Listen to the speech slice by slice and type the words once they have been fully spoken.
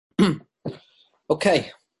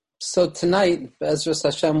Okay, so tonight, Be'ezras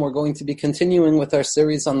Hashem, we're going to be continuing with our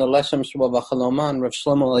series on the Leshem Sheba V'Chaloma and Rav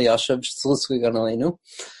Shlomo Elyashiv Tzlutzki Gan Aleinu.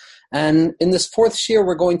 And in this fourth shiur,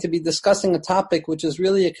 we're going to be discussing a topic which is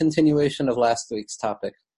really a continuation of last week's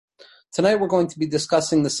topic. Tonight, we're going to be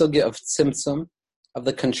discussing the sugya of tzimtzum, of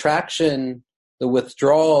the contraction, the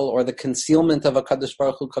withdrawal, or the concealment of HaKadosh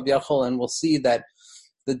Baruch Hu Kavyachol, and we'll see that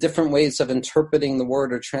the different ways of interpreting the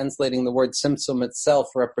word or translating the word tzimtzum itself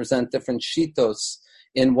represent different shitos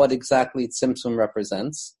in what exactly tzimtzum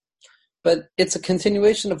represents. But it's a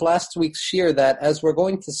continuation of last week's shiur that, as we're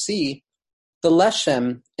going to see, the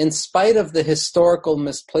Leshem, in spite of the historical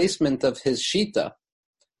misplacement of his shita,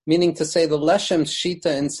 meaning to say the Leshem's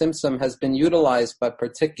shita in tzimtzum has been utilized by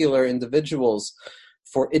particular individuals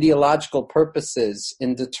for ideological purposes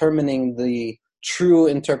in determining the true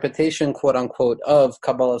interpretation, quote-unquote, of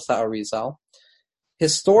Kabbalas Ha'arizal.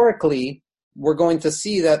 Historically, we're going to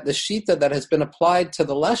see that the shita that has been applied to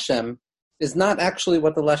the Leshem is not actually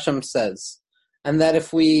what the Leshem says. And that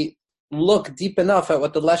if we look deep enough at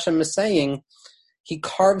what the Leshem is saying, he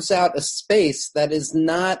carves out a space that is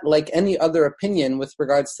not like any other opinion with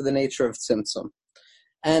regards to the nature of tzimtzum.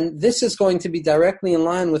 And this is going to be directly in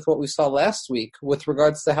line with what we saw last week with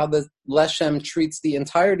regards to how the Leshem treats the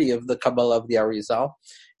entirety of the Kabbalah of the Arizal,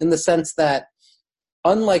 in the sense that,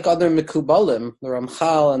 unlike other Mikubalim, the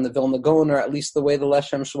Ramchal and the Vilna Gaon, or at least the way the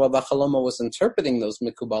Leshem Sheba V'Chaloma was interpreting those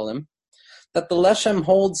Mikubalim, that the Leshem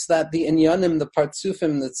holds that the Inyanim, the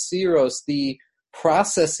Partsufim, the Tziros, the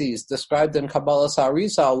processes described in Kabbalas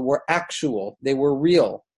Ha'arizal were actual, they were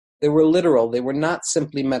real. They were literal. They were not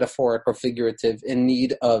simply metaphoric or figurative in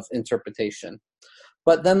need of interpretation.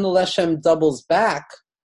 But then the Leshem doubles back,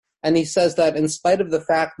 and he says that in spite of the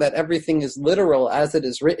fact that everything is literal as it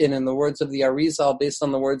is written in the words of the Arizal, based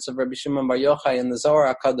on the words of Rabbi Shimon Bar Yochai in the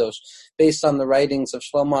Zohar HaKadosh, based on the writings of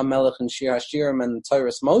Shlomo HaMelech and Shir HaShirim and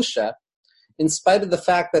Torah's Moshe, in spite of the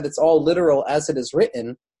fact that it's all literal as it is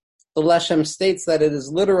written, the Leshem states that it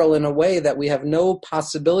is literal in a way that we have no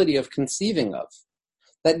possibility of conceiving of.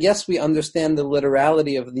 That yes, we understand the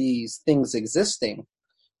literality of these things existing,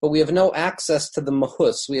 but we have no access to the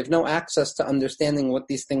mahus. We have no access to understanding what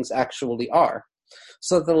these things actually are.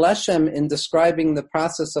 So the Leshem, in describing the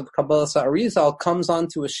process of Kabbalas Ha'arizal, comes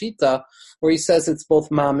onto a shita where he says it's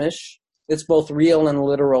both mamish, it's both real and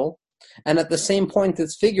literal, and at the same point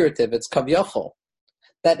it's figurative, it's kavyachol.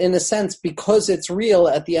 That in a sense, because it's real,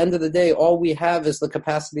 at the end of the day, all we have is the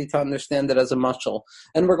capacity to understand it as a mashal.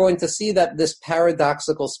 And we're going to see that this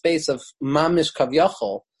paradoxical space of mamish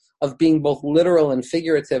kavyachol, of being both literal and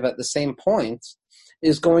figurative at the same point,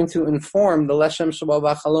 is going to inform the Leshem Sheba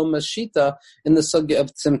V'Chaloma shita in the sugya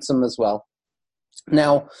of tzimtzum as well.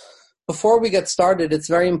 Now, before we get started, it's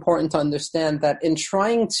very important to understand that in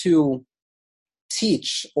trying to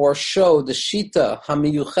teach or show the shita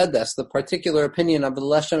hamiyuchedes, the particular opinion of the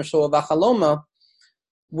Leshem Sheba V'Chaloma,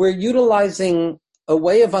 we're utilizing a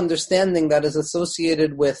way of understanding that is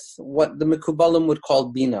associated with what the Mikubalim would call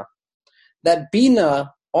bina. That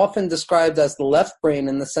bina, often described as the left brain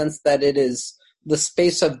in the sense that it is the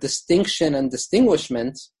space of distinction and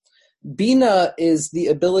distinguishment, bina is the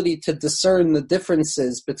ability to discern the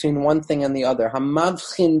differences between one thing and the other.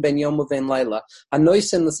 Hamavchin ben yom uvein laila,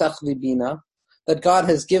 hanoisen l'sechvi bina, that God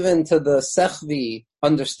has given to the Sechvi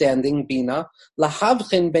understanding, Bina,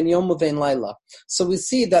 lahavchin ben yom uvein laila. So we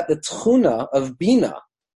see that the tchuna of Bina,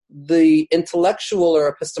 the intellectual or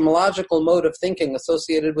epistemological mode of thinking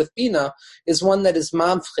associated with Bina, is one that is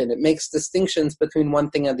mavchin. It makes distinctions between one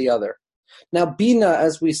thing and the other. Now, Bina,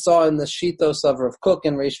 as we saw in the Shitos of Rav Kook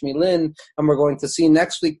and Reish Milin, and we're going to see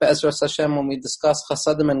next week, Be'ezras Hashem, when we discuss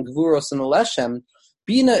Chasadim and Gvuros in the Leshem,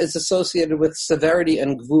 Bina is associated with severity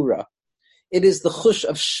and Gvura. It is the chush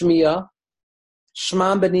of shmiya,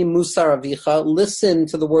 shma b'ni musar avicha, listen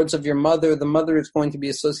to the words of your mother. The mother is going to be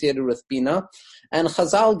associated with bina. And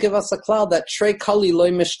Chazal give us a cloud that trei kali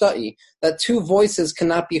loy mishta'i, that two voices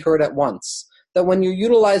cannot be heard at once. That when you're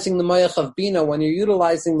utilizing the mayach of bina, when you're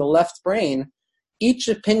utilizing the left brain, each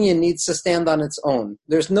opinion needs to stand on its own.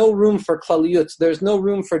 There's no room for klaliyut, there's no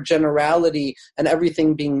room for generality and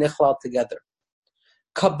everything being nichlal together.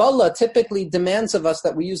 Kabbalah typically demands of us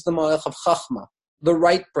that we use the ma'ach of chachma, the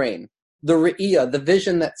right brain, the re'iyah, the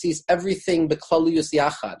vision that sees everything b'klaliyus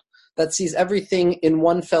yachad, that sees everything in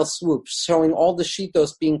one fell swoop, showing all the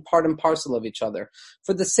shitos being part and parcel of each other.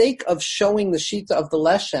 For the sake of showing the shita of the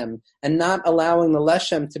Leshem and not allowing the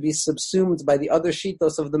Leshem to be subsumed by the other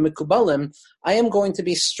shitos of the Mikubalim, I am going to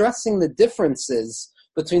be stressing the differences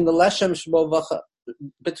between the Leshem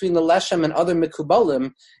and other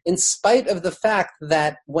Mikubalim, in spite of the fact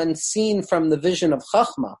that when seen from the vision of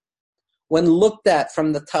Chachma, when looked at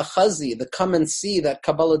from the tachazi, the come and see that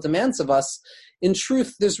Kabbalah demands of us, in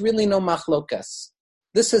truth, there's really no machlokas.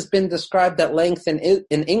 This has been described at length in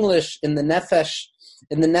English in the Nefesh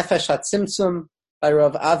HaTzimtzum by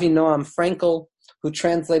Rav Avi Noam Frankel, who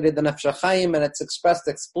translated the Nefesh HaChaim, and it's expressed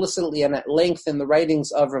explicitly and at length in the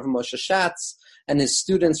writings of Rav Moshe Schatz and his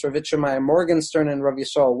students, Rav Yitzchak Morgenstern and Rav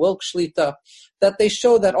Yisrael Wilk Shlita, that they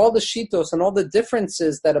show that all the shitos and all the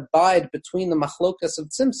differences that abide between the machlokas of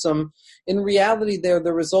Tzimtzum, in reality they're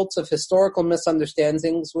the results of historical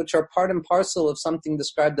misunderstandings, which are part and parcel of something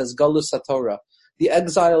described as Galus HaTorah, the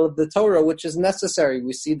exile of the Torah, which is necessary.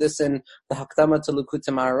 We see this in the Hakdama to Likutei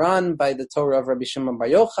Moharan by the Torah of Rabbi Shimon Bar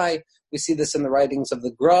Yochai. We see this in the writings of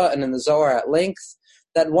the Gra and in the Zohar at length,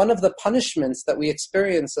 that one of the punishments that we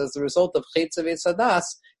experience as a result of Chetz Eitz Hadas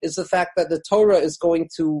is the fact that the Torah is going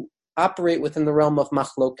to operate within the realm of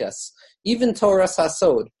machlokas, even Torah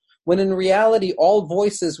Sasod, when in reality all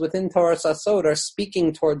voices within Torah Sasod are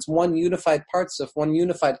speaking towards one unified parts of one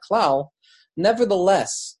unified klal.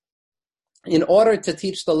 Nevertheless, in order to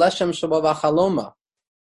teach the Leshem Shabbat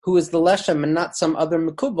who is the Leshem and not some other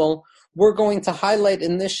Mekubal, we're going to highlight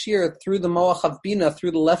in this year through the Moach of Bina,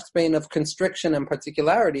 through the left brain of constriction and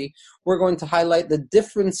particularity, we're going to highlight the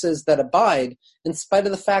differences that abide, in spite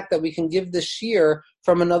of the fact that we can give this year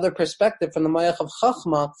from another perspective, from the Moach of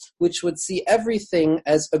Chachma, which would see everything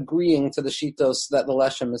as agreeing to the Shitos that the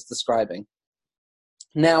Leshem is describing.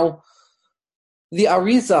 Now, the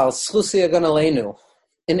Arizal, Zchus Yagon Aleinu,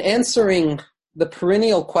 in answering the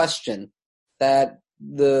perennial question that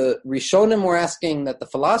the Rishonim were asking, that the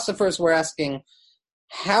philosophers were asking,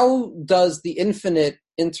 how does the infinite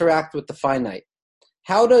interact with the finite?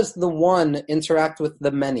 How does the one interact with the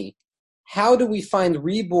many? How do we find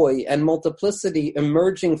riboy and multiplicity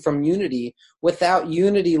emerging from unity without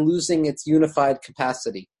unity losing its unified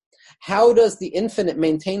capacity? How does the infinite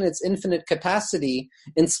maintain its infinite capacity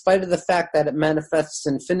in spite of the fact that it manifests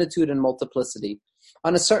in finitude and multiplicity?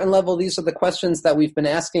 On a certain level, these are the questions that we've been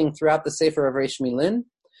asking throughout the Sefer of Reish Milin.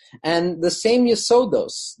 And the same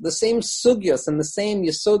Yesodos, the same Sugyos, and the same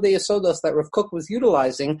Yesodos that Rav Kook was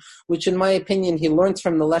utilizing, which in my opinion he learned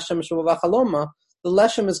from the Leshem Shabbat Chaloma, the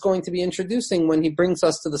Leshem is going to be introducing when he brings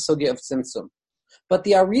us to the Sugya of Tzimtzum. But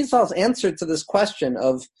the Arizal's answer to this question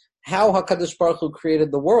of how HaKadosh Baruch Hu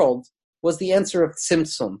created the world was the answer of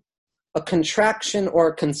Tzimtzum, a contraction or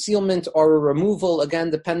a concealment or a removal, again,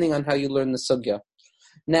 depending on how you learn the Sugya.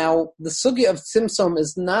 Now, the Sugya of Tzimtzum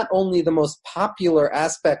is not only the most popular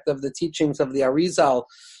aspect of the teachings of the Arizal,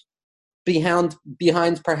 behind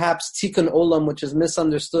perhaps Tikkun Olam, which is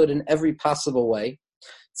misunderstood in every possible way.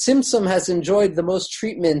 Tzimtzum has enjoyed the most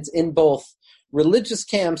treatment in both religious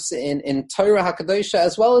camps, in Torah HaKadosha,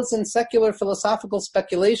 as well as in secular philosophical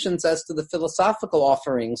speculations as to the philosophical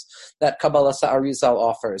offerings that Kabbalah Arizal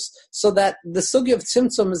offers. So that the Sugya of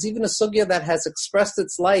Tzimtzum is even a Sugya that has expressed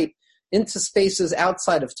its light into spaces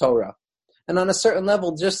outside of Torah. And on a certain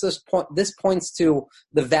level, just this points to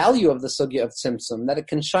the value of the Sugya of Tzimtzum, that it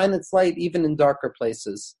can shine its light even in darker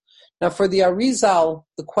places. Now, for the Arizal,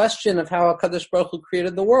 the question of how HaKadosh Baruch Hu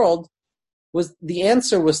created the world, the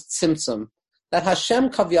answer was Tzimtzum, that Hashem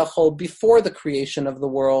Kavyachol, before the creation of the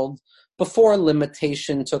world, before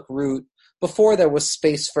limitation took root, before there was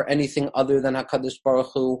space for anything other than HaKadosh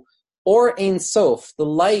Baruch Hu, or Ein Sof, the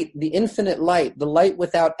light, the infinite light, the light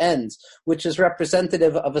without end, which is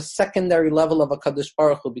representative of a secondary level of HaKadosh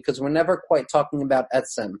Baruch Hu, because we're never quite talking about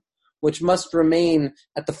Etzem, which must remain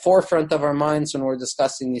at the forefront of our minds when we're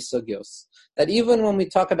discussing these sugyos. That even when we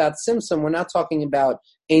talk about Tzimtzum, we're not talking about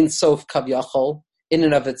Ein Sof Kavyachol, in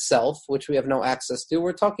and of itself, which we have no access to.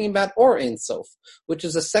 We're talking about Or Ein Sof, which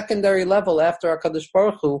is a secondary level after HaKadosh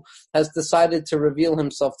Baruch Hu has decided to reveal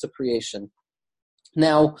himself to creation.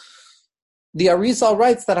 Now, the Arizal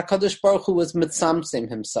writes that HaKadosh Baruch Hu was mitzamtzim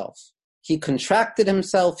himself. He contracted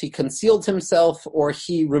himself, he concealed himself, or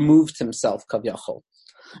he removed himself, Kavyachol.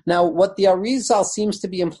 Now, what the Arizal seems to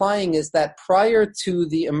be implying is that prior to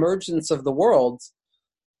the emergence of the world,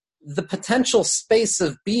 the potential space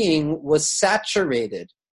of being was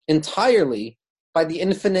saturated entirely by the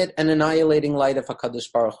infinite and annihilating light of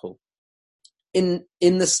HaKadosh Baruch Hu. In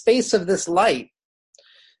the space of this light,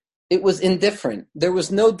 it was indifferent. There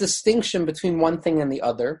was no distinction between one thing and the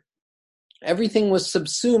other. Everything was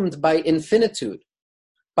subsumed by infinitude,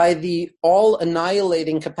 by the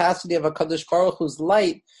all-annihilating capacity of HaKadosh Baruch Hu's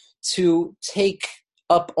light to take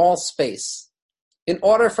up all space. In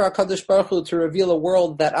order for HaKadosh Baruch Hu to reveal a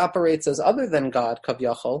world that operates as other than God,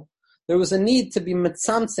 Kavyachol, there was a need to be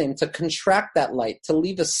mitzamtzim, to contract that light, to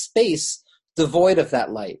leave a space devoid of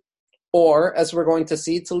that light. Or, as we're going to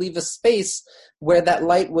see, to leave a space where that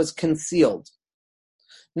light was concealed.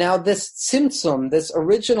 Now, this tzimtzum, this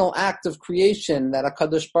original act of creation that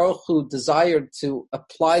HaKadosh Baruch Hu desired to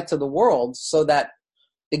apply to the world so that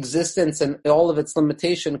existence and all of its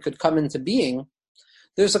limitation could come into being,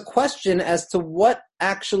 there's a question as to what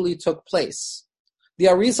actually took place. The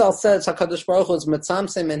Arizal says HaKadosh Baruch Hu is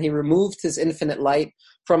Metzamtzem, and he removed his infinite light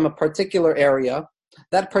from a particular area.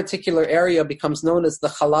 That particular area becomes known as the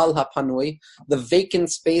Chalal HaPanui, the vacant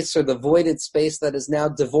space or the voided space that is now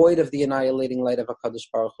devoid of the annihilating light of HaKadosh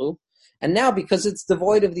Baruch Hu. And now, because it's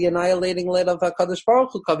devoid of the annihilating light of HaKadosh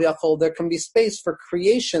Baruch Hu, Kaviyachol, there can be space for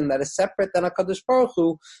creation that is separate than HaKadosh Baruch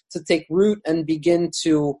Hu to take root and begin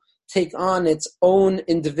to take on its own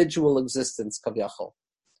individual existence, Kaviyachol.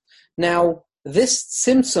 Now, this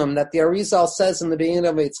tzimtzum that the Arizal says in the beginning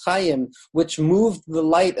of Eitz Chaim, which moved the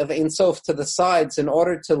light of Ein Sof to the sides in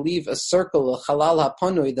order to leave a circle, a Chalal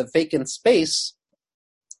HaPanui, the vacant space,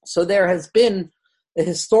 so there has been a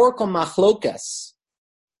historical machlokes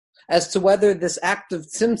as to whether this act of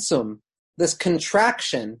tzimtzum, this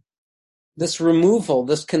contraction, this removal,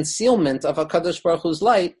 this concealment of HaKadosh Baruch Hu's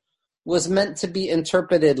light was meant to be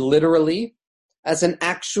interpreted literally as an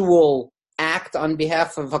actual act on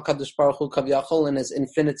behalf of HaKadosh Baruch Hu Kaviyachol in his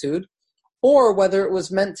infinitude, or whether it was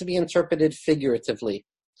meant to be interpreted figuratively.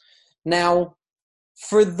 Now,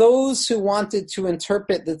 for those who wanted to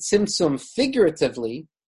interpret the tzimtzum figuratively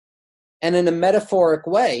and in a metaphoric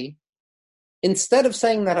way, instead of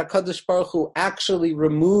saying that HaKadosh Baruch Hu actually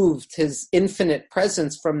removed his infinite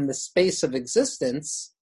presence from the space of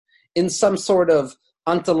existence in some sort of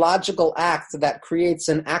ontological act that creates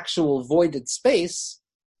an actual voided space,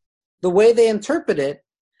 the way they interpret it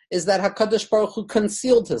is that HaKadosh Baruch Hu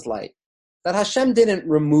concealed his light, that Hashem didn't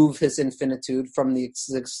remove his infinitude from the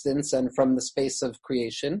existence and from the space of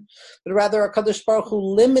creation, but rather HaKadosh Baruch Hu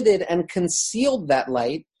limited and concealed that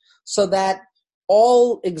light so that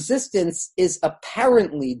all existence is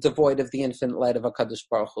apparently devoid of the infinite light of HaKadosh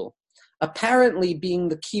Baruch Hu. Apparently being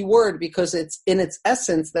the key word, because it's in its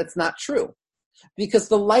essence that's not true. Because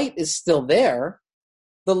the light is still there,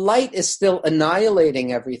 the light is still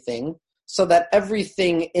annihilating everything, so that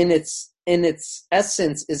everything in its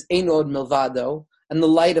essence is Ein Od Milvado, and the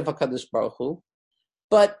light of HaKadosh Baruch Hu.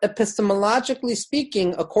 But epistemologically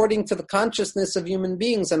speaking, according to the consciousness of human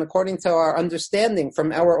beings and according to our understanding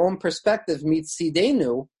from our own perspective,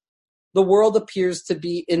 mitzidenu, the world appears to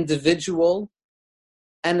be individual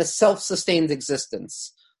and a self-sustained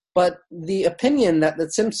existence. But the opinion that the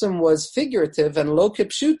tzimtzum was figurative and lo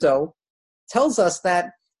kipshuto tells us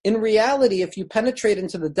that in reality, if you penetrate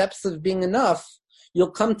into the depths of being enough,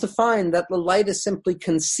 you'll come to find that the light is simply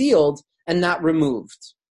concealed and not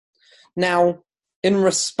removed. Now, in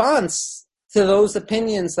response to those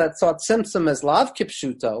opinions that saw tzimtzum as lav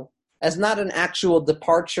kipshuto, as not an actual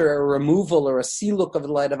departure or removal or a siluk of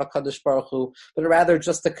the light of HaKadosh Baruch Hu, but rather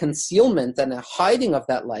just a concealment and a hiding of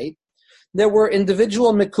that light, there were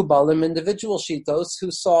individual mikubalim, individual shitos,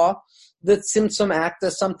 who saw the tzimtzum act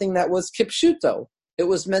as something that was kipshuto. It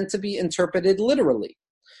was meant to be interpreted literally.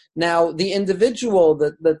 Now, the individual,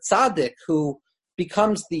 the tzaddik, who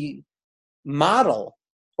becomes the model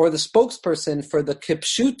or the spokesperson for the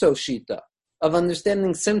kipshuto shita of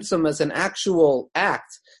understanding tzimtzum as an actual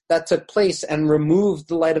act that took place and removed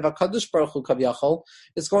the light of HaKadosh Baruch Hu Kaviyachol,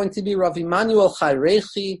 is going to be Rav Immanuel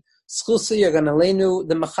Chayrechi, Schusi Yagan Aleinu,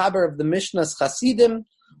 the Mechaber of the Mishnah's Chasidim,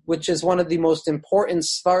 which is one of the most important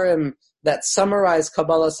svarim that summarize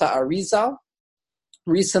Kabbalah Sa'arizal.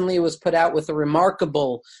 Recently it was put out with a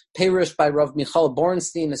remarkable perush by Rav Michal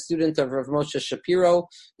Bornstein, a student of Rav Moshe Shapiro.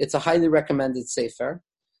 It's a highly recommended sefer.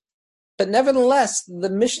 But nevertheless,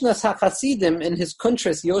 the Mishnah's HaChasidim in his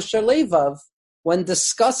Kuntras Yosher Levav, when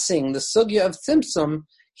discussing the sugya of tzimtzum,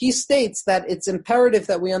 he states that it's imperative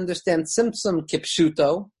that we understand tzimtzum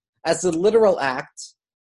kipshuto as a literal act,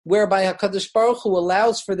 whereby HaKadosh Baruch Hu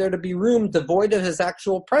allows for there to be room devoid of his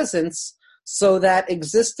actual presence so that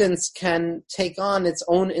existence can take on its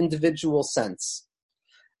own individual sense.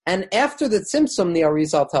 And after the tzimtzum, the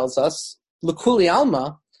Arizal tells us, l'kuli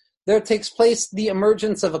alma, there takes place the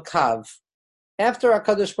emergence of a kav. After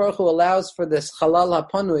HaKadosh Baruch Hu allows for this chalal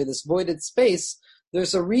hapanui, this voided space,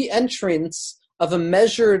 there's a re-entrance of a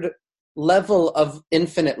measured level of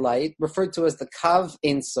infinite light, referred to as the kav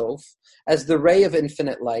ein sof, as the ray of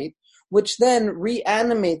infinite light, which then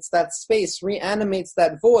reanimates that space, reanimates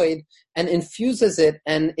that void, and infuses it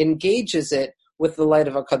and engages it with the light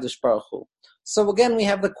of HaKadosh Baruch Hu. So again, we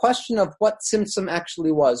have the question of what tzimtzum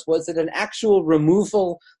actually was. Was it an actual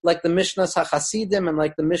removal, like the Mishnah's HaChasidim and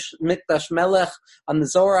like the Mikdash Melech on the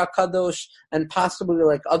Zohar HaKadosh, and possibly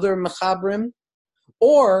like other Mechabrim?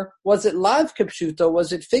 Or was it lav kipshuto?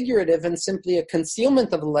 Was it figurative and simply a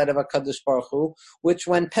concealment of the light of HaKadosh Baruch Hu, which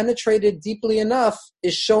when penetrated deeply enough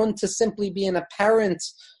is shown to simply be an apparent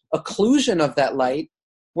occlusion of that light,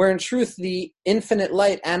 where in truth the infinite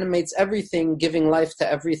light animates everything, giving life to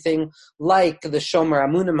everything, like the Shomer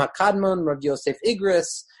Amunim HaKadmon, Rav Yosef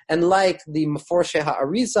Igris, and like the Meforshe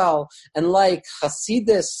HaArizal, and like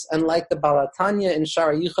Hasidus, and like the Balatanya in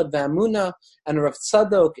Shara Yichud Ve'amuna, and Rav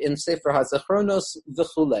Tzadok in Sefer HaZachronos,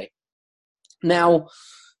 v'chulei. Now,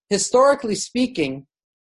 historically speaking,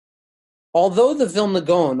 although the Vilna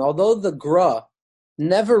Gaon, although the Gra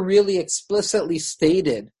never really explicitly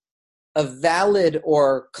stated a valid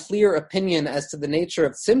or clear opinion as to the nature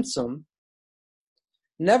of Tzimtzum,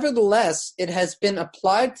 nevertheless, it has been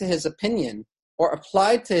applied to his opinion, or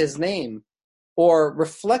applied to his name, or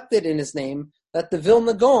reflected in his name, that the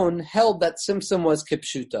Vilna Gaon held that Tzimtzum was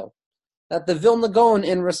kipshuto. That the Vilna Gaon,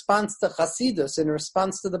 in response to Chasidus, in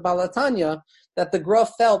response to the Balatanya, that the Gra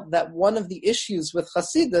felt that one of the issues with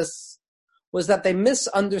Chasidus was that they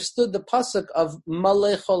misunderstood the pasuk of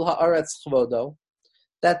Malei Chol Haaretz Chvodo,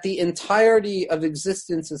 that the entirety of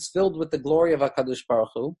existence is filled with the glory of HaKadosh Baruch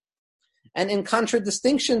Hu, and in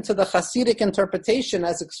contradistinction to the Hasidic interpretation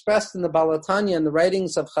as expressed in the Balatanya and the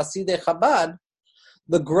writings of Hasidei Chabad,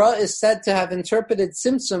 the Gra is said to have interpreted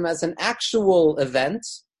Tzimtzum as an actual event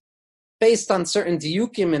based on certain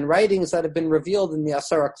diukim and writings that have been revealed in the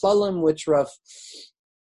Asara Klalim,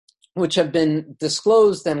 which have been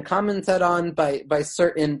disclosed and commented on by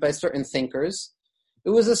certain thinkers.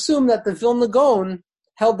 It was assumed that the Vilna Gaon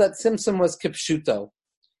held that Tzimtzum was kipshuto,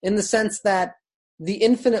 in the sense that the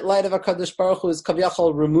infinite light of HaKadosh Baruch Hu is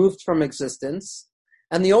kavyachol removed from existence,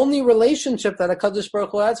 and the only relationship that HaKadosh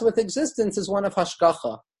Baruch Hu has with existence is one of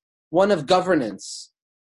hashgacha, one of governance,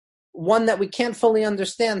 one that we can't fully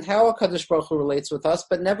understand how HaKadosh Baruch Hu relates with us,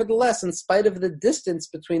 but nevertheless, in spite of the distance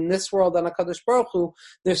between this world and HaKadosh Baruch Hu,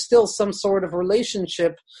 there's still some sort of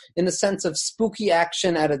relationship in a sense of spooky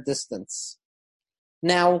action at a distance.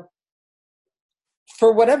 Now,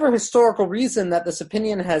 for whatever historical reason that this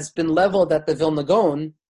opinion has been leveled at the Vilna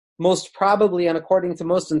Gaon, most probably, and according to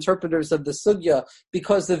most interpreters of the Sugya,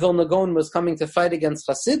 because the Vilna Gaon was coming to fight against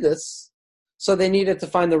Hasidus, so they needed to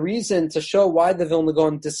find the reason to show why the Vilna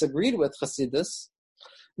Gaon disagreed with Hasidus.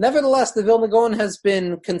 Nevertheless, the Vilna Gaon has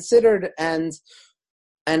been considered and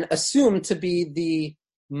assumed to be the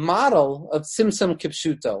model of Tzimtzum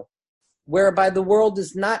Kipshuto, whereby the world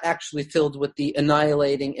is not actually filled with the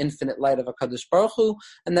annihilating infinite light of HaKadosh Baruch Hu,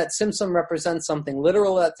 and that Tzimtzum represents something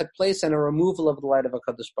literal that took place and a removal of the light of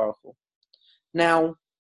HaKadosh Baruch Hu. Now,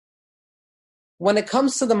 when it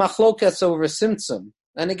comes to the machlokas over Tzimtzum,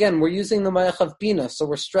 and again, we're using the Mayach of Bina, so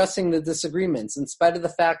we're stressing the disagreements, in spite of the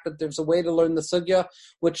fact that there's a way to learn the Sugya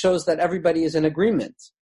which shows that everybody is in agreement.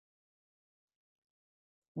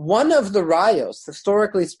 One of the rayos,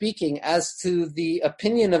 historically speaking, as to the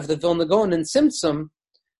opinion of the Vilna Gaon in Tzimtzum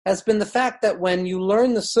has been the fact that when you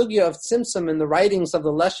learn the sugya of Tzimtzum in the writings of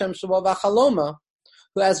the Leshem Shua V'Chaloma,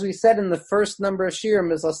 who, as we said in the first number of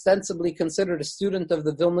Shirim, is ostensibly considered a student of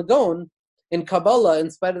the Vilna Gaon in Kabbalah, in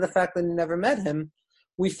spite of the fact that he never met him,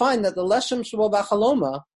 we find that the Leshem Shua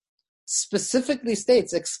V'Chaloma specifically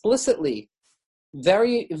states explicitly,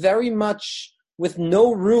 very, very much with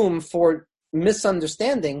no room for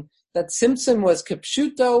misunderstanding, that Tzimtzum was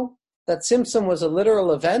kipshuto, that Tzimtzum was a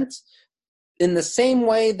literal event, in the same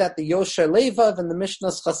way that the Yosher Levav and the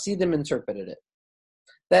Mishnah's Chasidim interpreted it.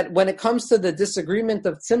 That when it comes to the disagreement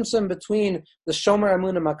of Tzimtzum between the Shomer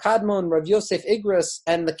Amunim HaKadmon, Rav Yosef Igris,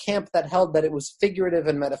 and the camp that held that it was figurative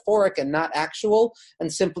and metaphoric and not actual,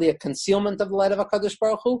 and simply a concealment of the light of HaKadosh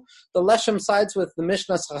Baruch Hu, the Leshem sides with the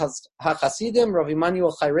Mishnah's HaChasidim, Rav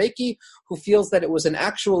Immanuel Chayreki, who feels that it was an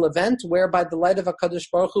actual event whereby the light of HaKadosh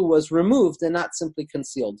Baruch Hu was removed and not simply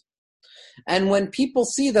concealed. And when people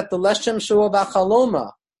see that the Leshem Shua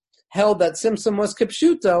V'Chaloma held that Tzimtzum was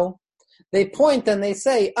kipshuto, they point and they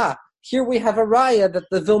say, here we have a raya that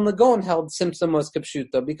the Vilna Gaon held Tzimtzum was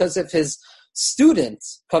kipshuto, because if his student,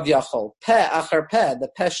 Kavyachol, Peh Achar Peh, the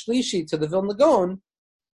Peh Shlishi to the Vilna Gaon,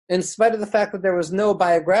 in spite of the fact that there was no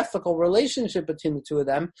biographical relationship between the two of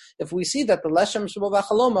them, if we see that the Leshem Shua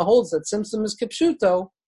V'Chaloma holds that Tzimtzum is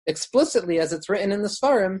kipshuto, explicitly as it's written in the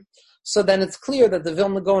Sfarim, so then it's clear that the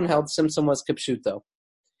Vilna Gaon held Tzimtzum was kipshuto.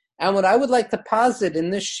 And what I would like to posit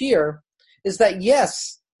in this shir is that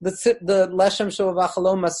yes, the Leshem Shua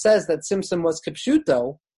V'Chaloma says that Tzimtzum was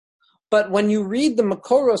kipshuto, but when you read the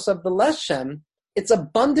Makoros of the Leshem, it's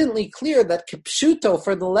abundantly clear that kipshuto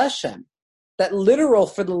for the Leshem, that literal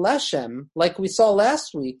for the Leshem, like we saw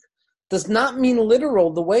last week, does not mean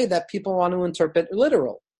literal the way that people want to interpret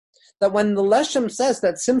literal. That when the Leshem says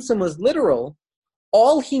that Tzimtzum was literal,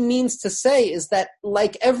 all he means to say is that,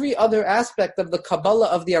 like every other aspect of the Kabbalah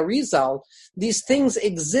of the Arizal, these things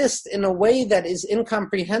exist in a way that is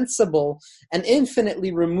incomprehensible and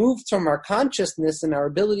infinitely removed from our consciousness and our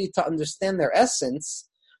ability to understand their essence.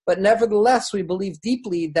 But nevertheless, we believe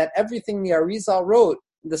deeply that everything the Arizal wrote,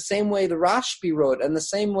 the same way the Rashbi wrote and the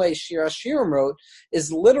same way Shir Hashirim wrote,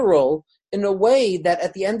 is literal in a way that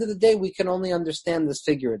at the end of the day we can only understand as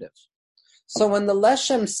figurative. So when the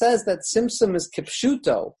Leshem says that Tzimtzum is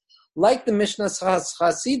kipshuto, like the Mishnah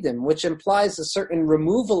Chasidim, which implies a certain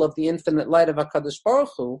removal of the infinite light of HaKadosh Baruch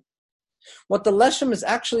Hu, what the Leshem is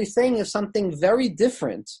actually saying is something very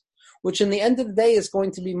different, which in the end of the day is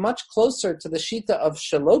going to be much closer to the Shita of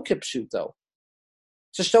Shelo Kipshuto,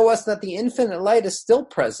 to show us that the infinite light is still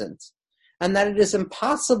present, and that it is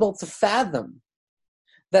impossible to fathom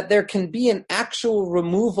that there can be an actual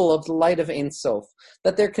removal of the light of Ein Sof,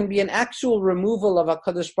 that there can be an actual removal of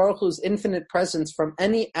HaKadosh Baruch Hu's infinite presence from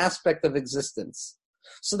any aspect of existence.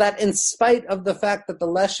 So that in spite of the fact that the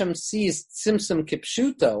Leshem sees Tzimtzum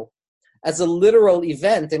Kipshuto as a literal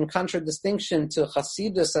event, in contradistinction to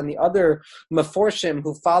Chasidus and the other Meforshim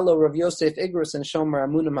who follow Rav Yosef Igrus and Shomer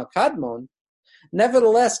Amunim HaKadmon,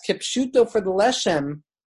 nevertheless, Kipshuto for the Leshem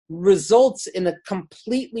results in a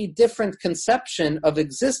completely different conception of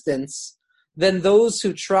existence than those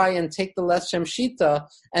who try and take the Leshem Shita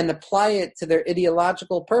and apply it to their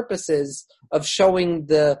ideological purposes of showing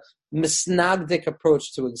the misnagdic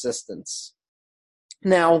approach to existence.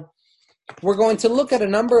 Now, we're going to look at a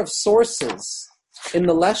number of sources in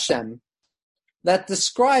the Leshem that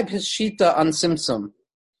describe his Shita on Tzimtzum.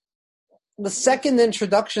 The second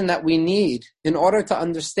introduction that we need in order to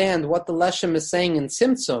understand what the Leshem is saying in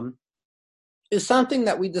Tzimtzum is something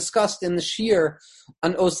that we discussed in the Shir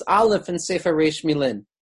on Os Aleph and Sefer Reish Milin.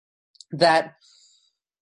 That,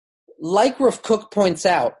 like Rav Kook points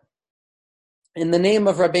out, in the name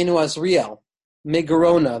of Rabbeinu Azriel,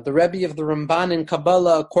 Megarona, the Rebbe of the Ramban in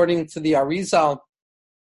Kabbalah, according to the Arizal,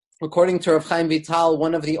 according to Rav Chaim Vital,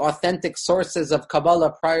 one of the authentic sources of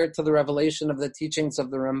Kabbalah prior to the revelation of the teachings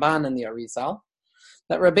of the Ramban and the Arizal,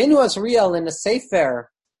 that Rabbeinu Azriel in a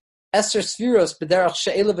Sefer, Eser Sfiros B'derach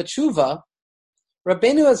She'ela V'tshuva,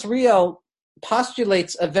 Rabbeinu Azriel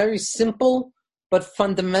postulates a very simple but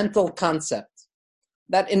fundamental concept,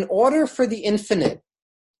 that in order for the infinite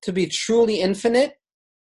to be truly infinite,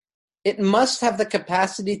 it must have the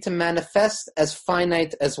capacity to manifest as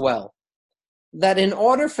finite as well. That in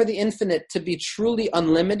order for the infinite to be truly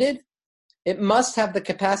unlimited, it must have the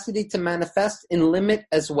capacity to manifest in limit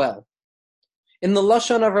as well. In the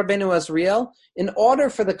Lashon of Rabbeinu Azriel, in order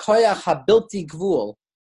for the koyach habilti gvul,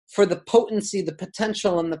 for the potency, the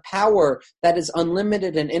potential, and the power that is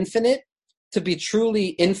unlimited and infinite to be truly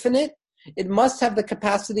infinite, it must have the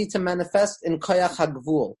capacity to manifest in koyach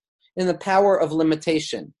hagvul, in the power of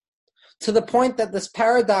limitation. To the point that this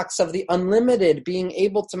paradox of the unlimited being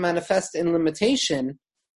able to manifest in limitation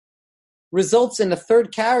results in a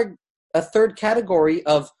third category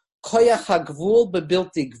of koyach hagvul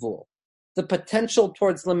bebilti gvul, the potential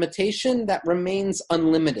towards limitation that remains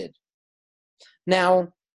unlimited. Now,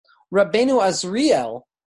 Rabbeinu Azriel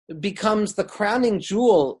becomes the crowning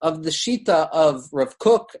jewel of the Shita of Rav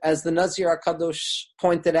Kook, as the Nazir HaKadosh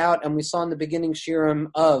pointed out, and we saw in the beginning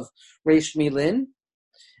shirim of Reish Milin.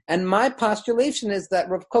 And my postulation is that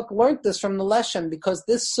Rav Kook learned this from the Leshem, because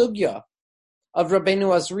this sugya of Rabbeinu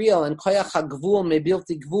Azriel and koyach hagvul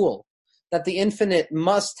mebilti gvul, that the infinite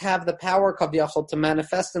must have the power kaviyachol to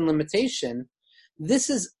manifest in limitation, this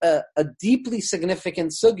is a deeply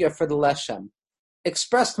significant sugya for the Leshem,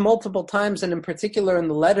 expressed multiple times, and in particular in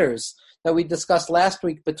the letters that we discussed last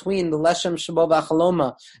week between the Leshem Shabo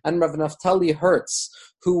V'Chaloma and Rav Naftali Hertz,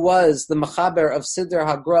 who was the Mechaber of Siddur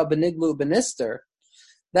Hagra Beniglu Benister,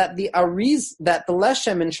 that the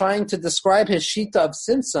Leshem, in trying to describe his Shita of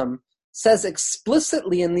Tzimtzum, says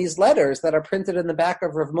explicitly in these letters that are printed in the back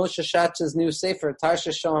of Rav Moshe Shatz's new Sefer,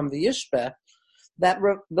 Tarsha Shoam V'Yishpeh, that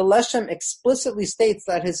the Leshem explicitly states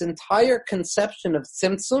that his entire conception of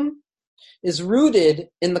Tzimtzum is rooted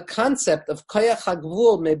in the concept of koyach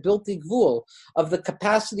hagvul mebilti gvul, of the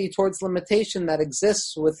capacity towards limitation that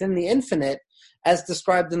exists within the infinite, as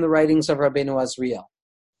described in the writings of Rabbeinu Azriel.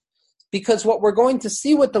 Because what we're going to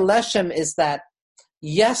see with the Leshem is that,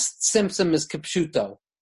 yes, Tzimtzum is kipshuto,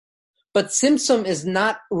 but Tzimtzum is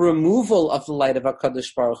not removal of the light of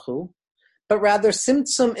HaKadosh Baruch Hu, but rather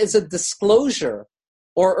Tzimtzum is a disclosure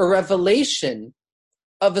or a revelation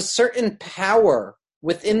of a certain power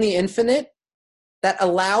within the infinite that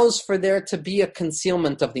allows for there to be a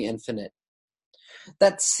concealment of the infinite.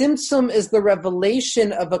 That Tzimtzum is the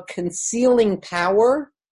revelation of a concealing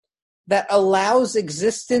power that allows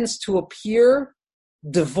existence to appear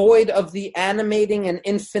devoid of the animating and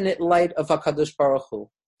infinite light of HaKadosh Baruch Hu.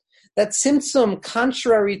 That Tzimtzum,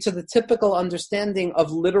 contrary to the typical understanding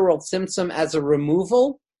of literal Tzimtzum as a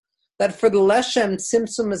removal, that for the Leshem,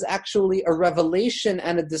 Tzimtzum is actually a revelation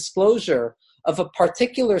and a disclosure of a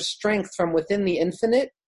particular strength from within the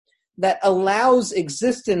infinite that allows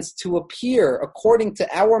existence to appear according to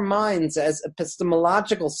our minds as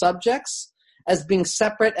epistemological subjects, as being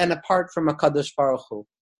separate and apart from HaKadosh Baruch Hu.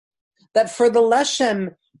 That for the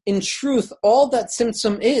Leshem, in truth, all that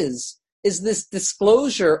Tzimtzum is this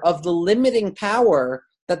disclosure of the limiting power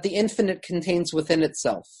that the infinite contains within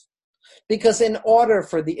itself. Because in order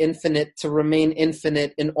for the infinite to remain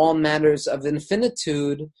infinite in all matters of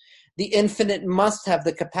infinitude, the infinite must have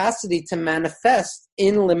the capacity to manifest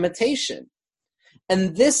in limitation.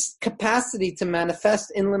 And this capacity to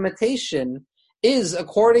manifest in limitation is,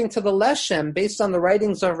 according to the Leshem, based on the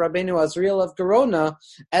writings of Rabbeinu Azriel of Gerona,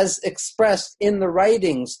 as expressed in the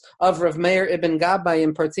writings of Rav Meir ibn Gabbai,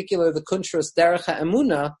 in particular the Kuntras Derech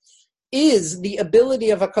HaEmunah, is the ability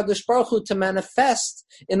of HaKadosh Baruch Hu to manifest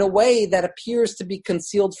in a way that appears to be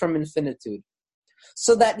concealed from infinitude.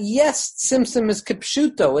 So that, yes, Tzimtzum is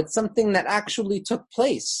kipshuto, it's something that actually took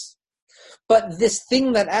place. But this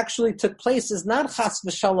thing that actually took place is not chas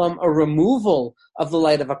v'shalom, a removal of the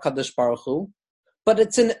light of HaKadosh Baruch Hu, but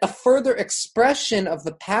it's a further expression of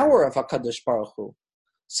the power of HaKadosh Baruch Hu.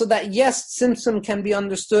 So that, yes, Tzimtzum can be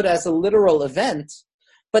understood as a literal event,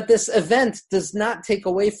 but this event does not take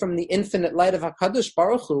away from the infinite light of HaKadosh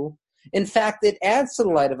Baruch Hu. In fact, it adds to the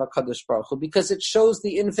light of HaKadosh Baruch Hu because it shows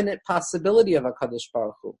the infinite possibility of HaKadosh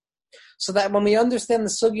Baruch Hu. So that when we understand the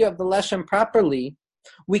sugya of the Leshem properly,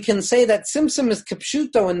 we can say that Tzimtzum is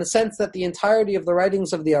kipshuto in the sense that the entirety of the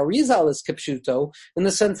writings of the Arizal is kipshuto, in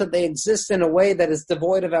the sense that they exist in a way that is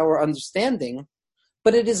devoid of our understanding.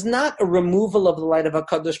 But it is not a removal of the light of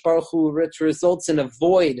HaKadosh Baruch Hu, which results in a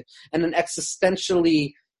void and an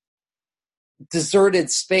existentially deserted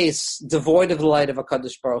space, devoid of the light of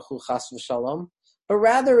HaKadosh Baruch Hu, chas v'shalom, but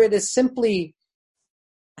rather it is simply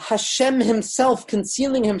Hashem himself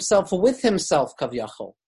concealing himself with himself,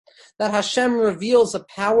 kavyachol. That Hashem reveals a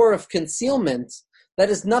power of concealment that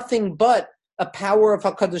is nothing but a power of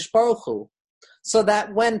HaKadosh Baruch Hu. So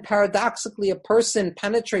that when paradoxically a person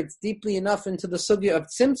penetrates deeply enough into the sugya of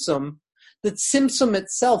Tzimtzum, the Tzimtzum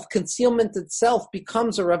itself, concealment itself,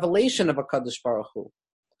 becomes a revelation of HaKadosh Baruch Hu.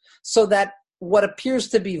 So that what appears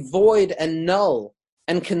to be void and null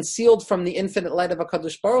and concealed from the infinite light of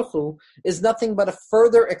HaKadosh Baruch Hu is nothing but a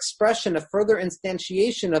further expression, a further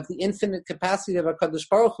instantiation of the infinite capacity of HaKadosh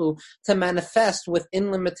Baruch Hu to manifest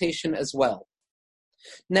within limitation as well.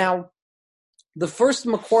 Now, the first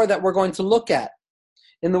makor that we're going to look at,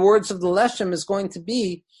 in the words of the Leshem, is going to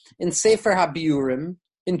be in Sefer HaBiurim,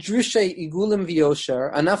 in Drushay Igulim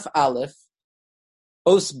V'Yosher, Anaf Aleph,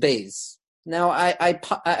 Os Beis. Now,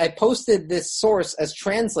 I posted this source as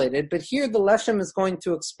translated, but here the Leshem is going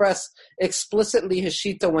to express explicitly his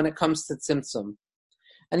shita when it comes to Tzimtzum.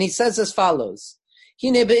 And he says as follows,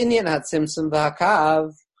 Hine be'inyan ha-Tzimtzum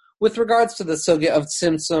v'hakav, with regards to the sugya of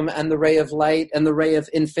Tzimtzum and the ray of light and the ray of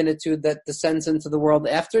infinitude that descends into the world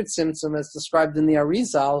after Tzimtzum, as described in the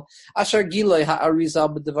Arizal, Asher Giloy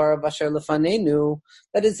ha-Arizal b'devarav asher lefanenu,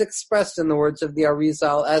 that is expressed in the words of the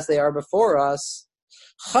Arizal as they are before us.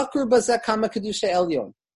 There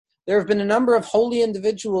have been a number of holy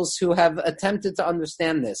individuals who have attempted to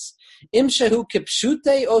understand this. Whether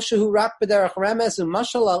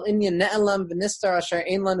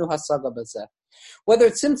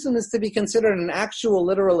Tzimtzum is to be considered an actual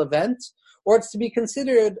literal event, or it's to be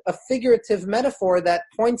considered a figurative metaphor that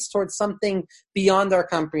points towards something beyond our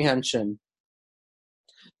comprehension.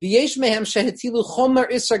 And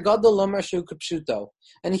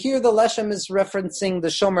here the Leshem is referencing the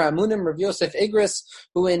Shomer Amunim, Rav Yosef Igris,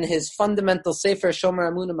 who in his fundamental Sefer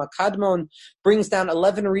Shomer Amunim Akadmon brings down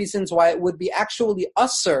 11 reasons why it would be actually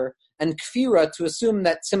usser and kfira to assume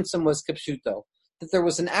that Tzimtzum was kipshuto, that there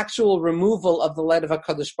was an actual removal of the light of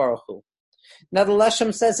HaKadosh Baruch Hu. Now the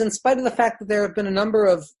Leshem says, in spite of the fact that there have been a number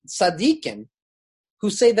of tzaddikim who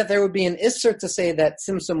say that there would be an isser to say that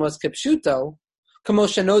Tzimtzum was kipshuto,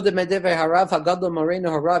 as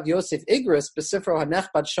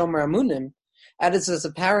is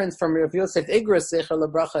apparent from Rav Yosef Igris Zecher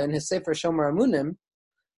Lebracha in his Sefer Shomer Amunim.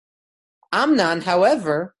 Amnan,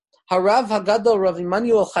 however, Harav Hagadol Rav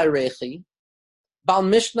Immanuel Chayrechi, Bal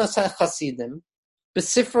Mishnas HaChasidim,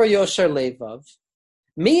 B'Sifra Yosher Levav,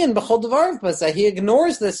 Mian B'chol Dvarav Bazeh, he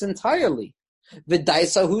ignores this entirely.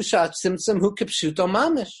 V'daisa hu shat Tzimtzum hu kipshuto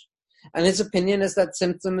mamish, and his opinion is that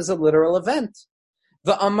Tzimtzum is a literal event.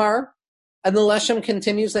 The Amar, And the Leshem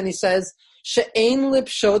continues and he says, She'ein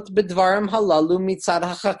lipshot b'dvarim halalu mitzad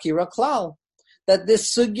hachakira klal. That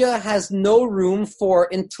this sugya has no room for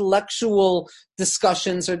intellectual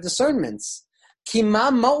discussions or discernments.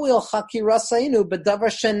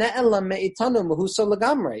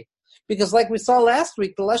 Because like we saw last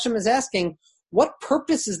week, the Leshem is asking, what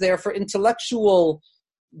purpose is there for intellectual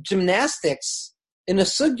gymnastics in a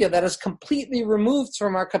sugya that is completely removed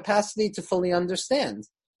from our capacity to fully understand?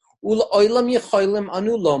 And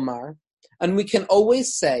we can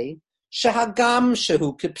always say, Shahagam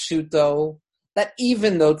shehu kipshuto, that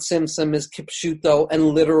even though tzimtzum is kipshuto and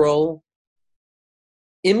literal,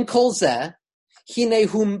 im kol zeh,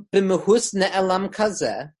 hinehum b'mehus ne'elam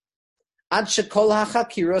kazeh, ad shekol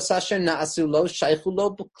hachakiros asher na'asu lo shaychu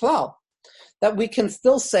lo b'klal. That we can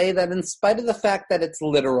still say that in spite of the fact that it's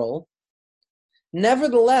literal,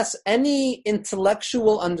 nevertheless, any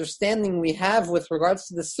intellectual understanding we have with regards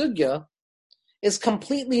to the sugya is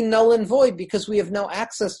completely null and void because we have no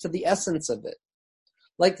access to the essence of it.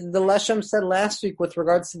 Like the Leshem said last week with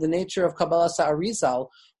regards to the nature of Kabbalas Arizal,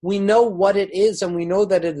 we know what it is and we know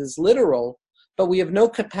that it is literal, but we have no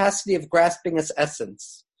capacity of grasping its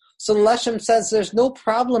essence. So the Leshem says there's no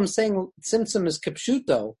problem saying Tzimtzum is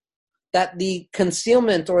Kipshuto, that the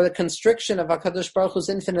concealment or the constriction of HaKadosh Baruch Hu's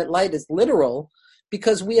infinite light is literal,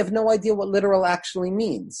 because we have no idea what literal actually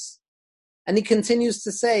means. And he continues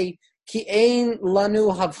to say, Ki ein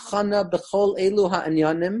lanu havchana b'chol elu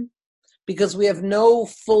ha'anyanim, because we have no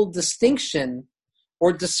full distinction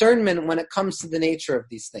or discernment when it comes to the nature of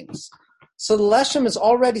these things. So the Leshem is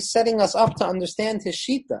already setting us up to understand his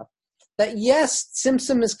shita, that yes,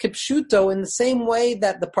 Tzimtzum is kipshuto in the same way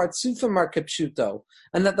that the Partsufim are kipshuto,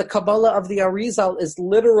 and that the Kabbalah of the Arizal is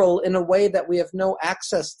literal in a way that we have no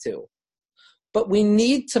access to. But we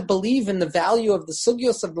need to believe in the value of the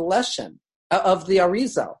sugyos of the Leshem, of the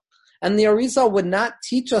Arizal. And the Arizal would not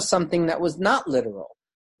teach us something that was not literal.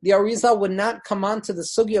 The Arizal would not come on to the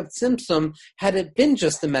sugya of Tzimtzum had it been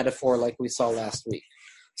just a metaphor like we saw last week.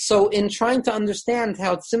 So in trying to understand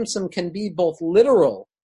how Tzimtzum can be both literal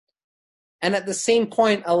and at the same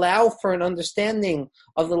point allow for an understanding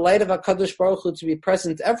of the light of HaKadosh Baruch Hu to be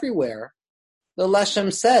present everywhere, the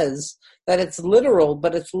Leshem says that it's literal,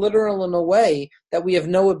 but it's literal in a way that we have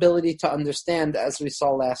no ability to understand, as we saw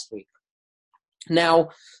last week. Now,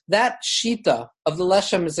 that shita of the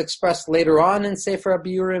Leshem is expressed later on in Sefer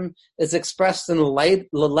Abiurim, is expressed in the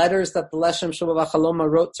letters that the Leshem Shuvah V'Chaloma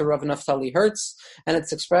wrote to Rav Naftali Hertz, and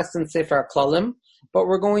it's expressed in Sefer HaKlalim. But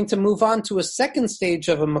we're going to move on to a second stage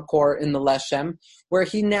of a makor in the Leshem, where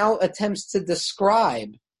he now attempts to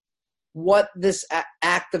describe what this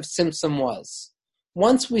act of Tzimtzum was.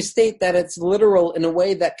 Once we state that it's literal in a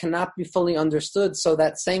way that cannot be fully understood, so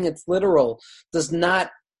that saying it's literal does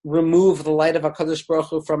not remove the light of HaKadosh Baruch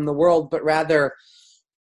Hu from the world, but rather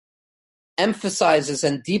emphasizes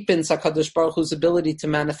and deepens HaKadosh Baruch Hu's ability to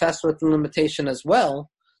manifest with limitation as well,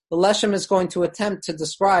 the Leshem is going to attempt to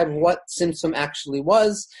describe what Tzimtzum actually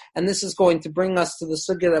was, and this is going to bring us to the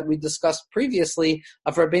sugya that we discussed previously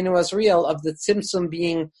of Rabbeinu Azriel, of the Tzimtzum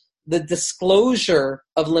being the disclosure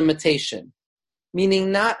of limitation,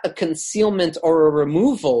 meaning not a concealment or a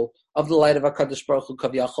removal of the light of HaKadosh Baruch Hu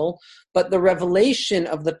Kavyachol, but the revelation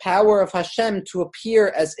of the power of Hashem to appear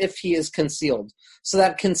as if he is concealed. So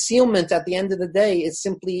that concealment at the end of the day is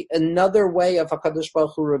simply another way of HaKadosh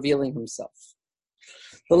Baruch Hu revealing himself.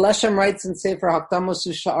 The Leshem writes in Sefer Hakdamos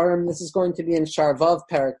U'Sha'arim, this is going to be in Sharvav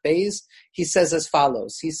Parak Beis, he says as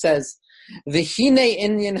follows, he says, V'hine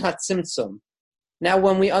inyan hatzimtzum. Now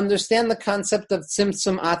when we understand the concept of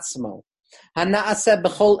tzimtzum atzmo, hana'aseh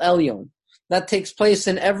b'chol elyon, that takes place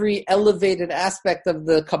in every elevated aspect of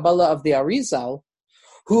the Kabbalah of the Arizal,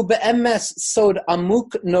 hu be'emes sod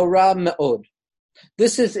amuk nora me'od.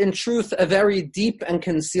 This is in truth a very deep and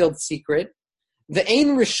concealed secret.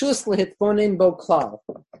 Ve'ein rishus lehitbonen bo klal.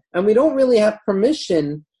 And we don't really have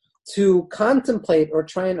permission to contemplate or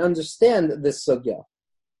try and understand this sugya.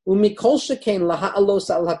 Umikol shekain laha'alos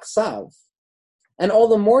al haksav. And all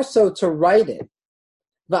the more so to write it.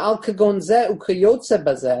 Va'al kagon zeh ukayotze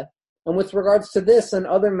bazeh. And with regards to this and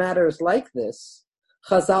other matters like this,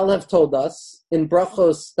 Chazal have told us in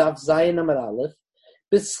Brachos Daf Zayin Amud Aleph,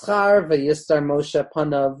 Bischar v'yistar Moshe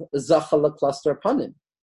panav zachal cluster panim,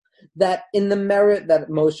 that in the merit that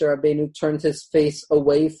Moshe Rabbeinu turned his face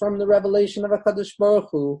away from the revelation of HaKadosh Baruch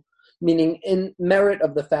Hu, meaning in merit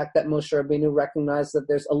of the fact that Moshe Rabbeinu recognized that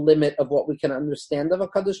there's a limit of what we can understand of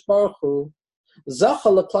HaKadosh Baruch Hu,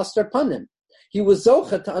 zachal cluster panim, he was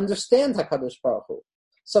zocha to understand HaKadosh Baruch Hu.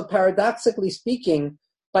 So paradoxically speaking,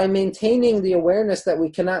 by maintaining the awareness that we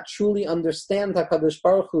cannot truly understand HaKadosh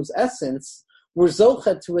Baruch Hu's essence, were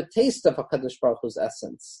zocha to a taste of HaKadosh Baruch Hu's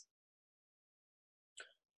essence.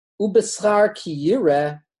 Ubeschar ki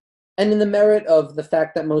yireh, and in the merit of the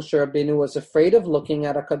fact that Moshe Rabbeinu was afraid of looking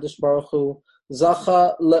at HaKadosh Baruch Hu,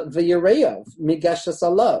 zacha v'yireyav migashas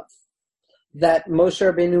alav, that Moshe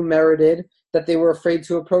Rabbeinu merited that they were afraid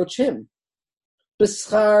to approach him.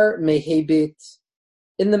 Beschar mehebit,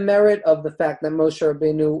 in the merit of the fact that Moshe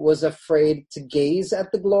Rabbeinu was afraid to gaze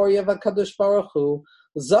at the glory of HaKadosh Baruch Hu,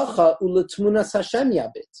 zacha uletmunas Hashem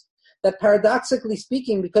yabit, that paradoxically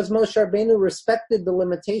speaking, because Moshe Rabbeinu respected the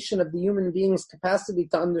limitation of the human being's capacity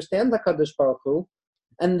to understand HaKadosh Baruch Hu,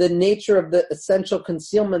 and the nature of the essential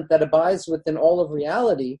concealment that abides within all of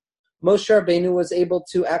reality, Moshe Rabbeinu was able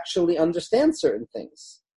to actually understand certain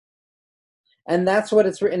things. And that's what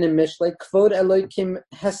it's written in Mishlei, Kvod Elokim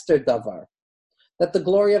Hester Davar, that the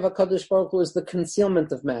glory of HaKadosh Baruch Hu is the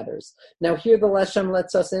concealment of matters. Now here the Leshem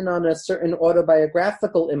lets us in on a certain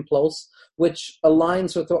autobiographical impulse, which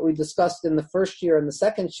aligns with what we discussed in the first year and the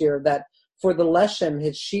second year, that for the Leshem,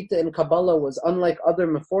 his Shita in Kabbalah was unlike other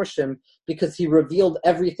Meforshim because he revealed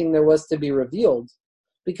everything there was to be revealed,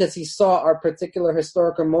 because he saw our particular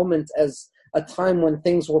historical moment as a time when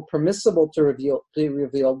things were permissible to be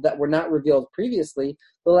revealed that were not revealed previously.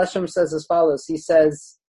 The Leshem says as follows. He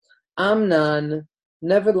says, Amnan,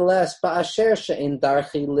 nevertheless, ba'asher she'en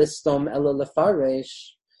darchi listom ela lefaresh,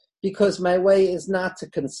 because my way is not to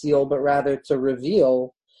conceal, but rather to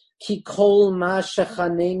reveal. Ki kol ma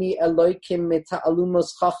shechaneni Elokim mita'alumos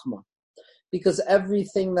chachma, because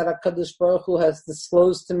everything that HaKadosh Baruch Hu has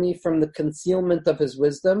disclosed to me from the concealment of his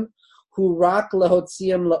wisdom, hu rak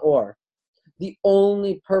lehotziim laor. The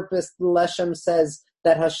only purpose, the Leshem says,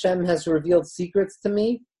 that Hashem has revealed secrets to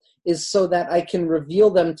me is so that I can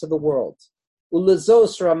reveal them to the world.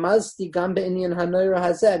 Ulezos ramazti gam be'inyan hanoira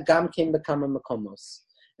hazeh gam kein bekama makomos.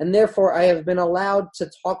 And therefore I have been allowed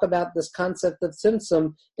to talk about this concept of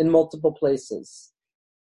tzimtzum in multiple places.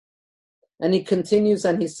 And he continues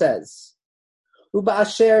and he says,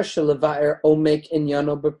 Uba'asher sheleva'er omek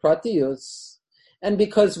inyano bepratiyus, and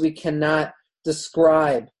because we cannot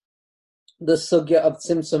describe the sugya of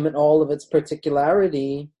tzimtzum in all of its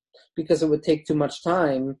particularity, because it would take too much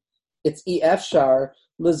time, it's efshar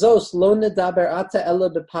lezos lo nedaber ata ela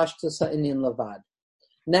bepashtus ha'inyan levad.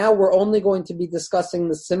 Now we're only going to be discussing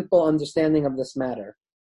the simple understanding of this matter.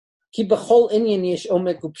 Ki b'chol inyan yesh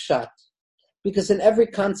omek upshat, because in every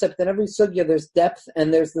concept, in every sugya, there's depth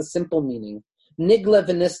and there's the simple meaning. Nigle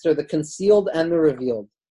v'nister, the concealed and the revealed.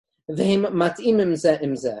 V'hem mat'imim zeh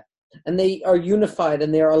imzeh, and they are unified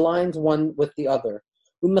and they are aligned one with the other.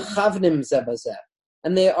 U'mechavnim zeh bazeh,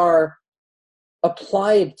 and they are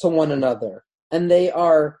applied to one another, and they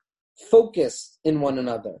are focused in one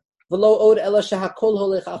another. V'lo od ela shehakol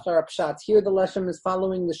holech achar apshat. Here the Leshem is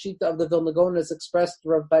following the Shita of the Vilna Gaon as expressed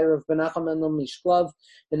by Rav Menachem Mendel Mishklov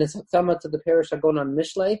in his Hakdama to the Perush Hagon on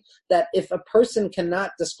Mishlei, that if a person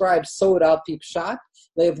cannot describe Sod al pi pshat,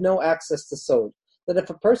 they have no access to Sod. That if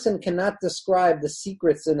a person cannot describe the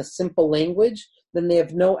secrets in a simple language, then they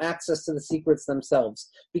have no access to the secrets themselves.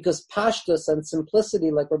 Because pashtus and simplicity,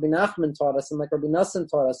 like Rabbi Nachman taught us and like Rabbi Nassan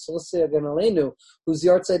taught us, whose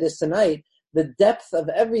Yortzeit is tonight, the depth of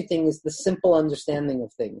everything is the simple understanding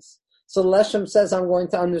of things. So Leshem says, I'm going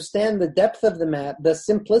to understand the depth of the matter, the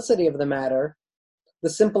simplicity of the matter, the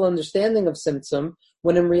simple understanding of Tzimtzum,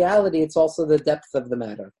 when in reality it's also the depth of the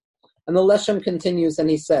matter. And the Leshem continues and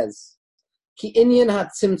he says, Ki inyan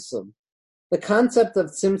ha-tzimtzum, the concept of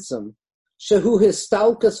tzimtzum, shehu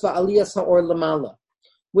histalkus va'aliyas ha'or lamala,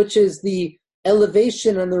 which is the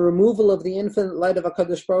elevation and the removal of the infinite light of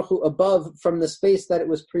HaKadosh Baruch Hu above from the space that it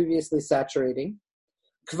was previously saturating.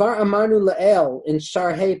 Kvar amarnu la'el in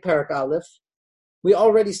Shar Hey Parak Aleph. We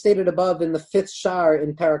already stated above in the 5th Shar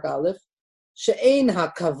in Parak Aleph, she'ein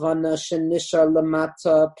ha'kavana she'nishar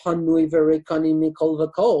lamata panui v'rekani mikol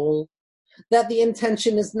v'kol, that the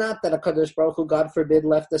intention is not that HaKadosh Baruch Hu, God forbid,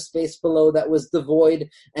 left a space below that was devoid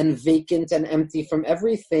and vacant and empty from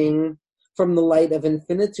everything, from the light of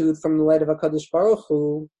infinitude, from the light of HaKadosh Baruch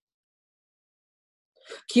Hu.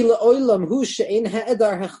 Ki la'olam hu she'ein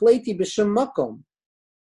ha'edar hachleiti b'shum makom,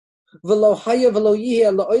 v'lo haya v'lo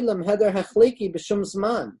yihya la'olam hedar hachleiki b'shum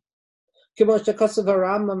zman. Kimo shekasav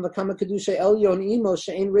ha'Rambam v'kama kedusha elyon imo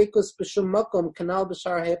she'ein rekus b'shum makom kanal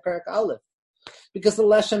b'shar hei perak aleph. Because the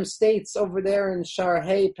Leshem states over there in Shar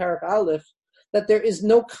Hey Parak Aleph that there is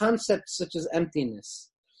no concept such as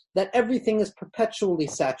emptiness, that everything is perpetually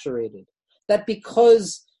saturated, that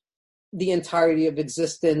because the entirety of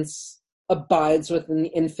existence abides within the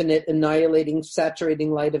infinite, annihilating,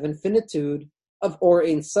 saturating light of infinitude, of Or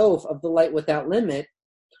Ein Sof, of the light without limit,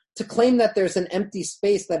 to claim that there's an empty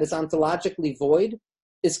space that is ontologically void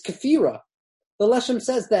is kafira. The Leshem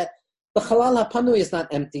says that the Chalal HaPanui is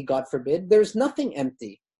not empty, God forbid. There's nothing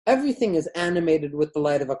empty. Everything is animated with the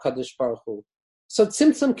light of HaKadosh Baruch Hu. So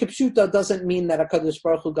Tzimtzum Kipshuta doesn't mean that HaKadosh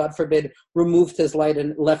Baruch Hu, God forbid, removed his light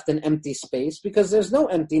and left an empty space, because there's no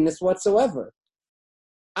emptiness whatsoever.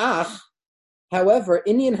 However,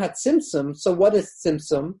 Inyan HaTzimtzum, so what is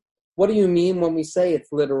Tzimtzum? What do you mean when we say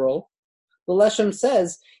it's literal? The Leshem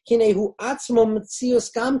says, Hinehu Atzmo Metzius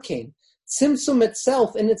Gamkein. Tzimtzum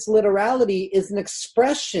itself, in its literality, is an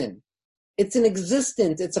expression. It's an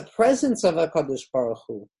existence. It's a presence of HaKadosh Baruch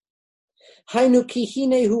Hu. Hainu ki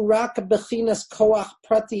hinehu rak bechinas koach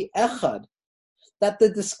prati echad. That the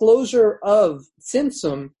disclosure of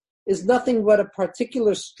Tzimtzum is nothing but a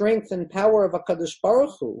particular strength and power of HaKadosh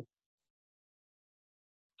Baruch Hu.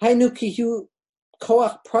 Hainu ki hu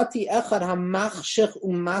koach prati echad hamachshich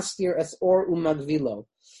umastir es or umagvilo.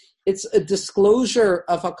 It's a disclosure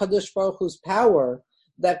of HaKadosh Baruch Hu's power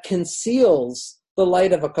that conceals the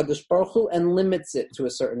light of HaKadosh Baruch Hu and limits it to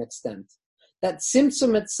a certain extent. That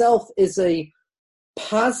Tzimtzum itself is a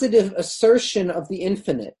positive assertion of the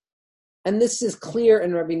infinite. And this is clear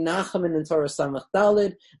in Rabbi Nachman in Torah Samach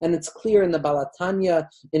Daled, and it's clear in the Balatanya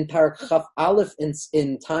in Parak Chaf Aleph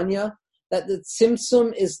in Tanya, that the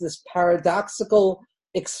Tzimtzum is this paradoxical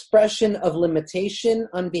expression of limitation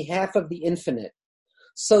on behalf of the infinite,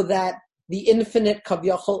 so that the infinite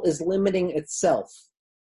Kavyachol is limiting itself.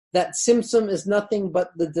 That Tzimtzum is nothing but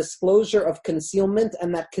the disclosure of concealment,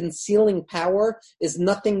 and that concealing power is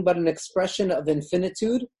nothing but an expression of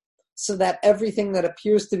infinitude, so that everything that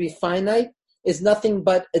appears to be finite is nothing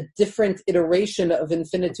but a different iteration of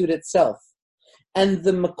infinitude itself. And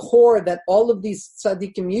the makor that all of these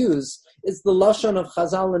tzaddikim use is the lashon of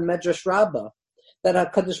Chazal and Medrash Rabbah,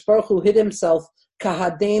 that HaKadosh Baruch Hu hid himself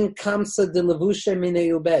kahadein kamsa de levushe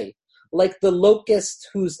mineyubei, like the locust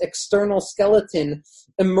whose external skeleton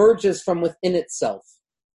emerges from within itself.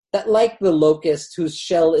 That like the locust whose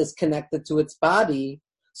shell is connected to its body,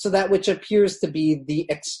 so that which appears to be the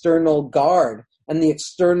external guard and the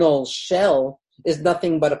external shell is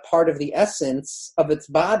nothing but a part of the essence of its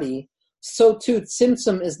body, so too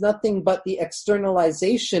Tzimtzum is nothing but the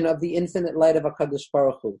externalization of the infinite light of HaKadosh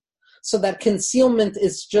Baruch Hu. So that concealment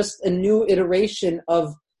is just a new iteration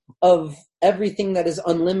of everything that is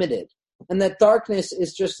unlimited. And that darkness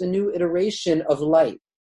is just a new iteration of light.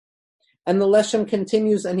 And the Leshem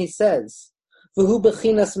continues and he says, V'hu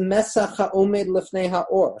b'chinas mesach ha'omed lefnei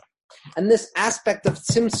ha'or. And this aspect of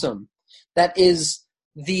Tzimtzum, that is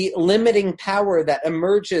the limiting power that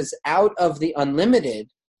emerges out of the unlimited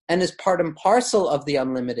and is part and parcel of the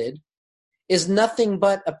unlimited, is nothing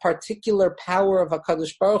but a particular power of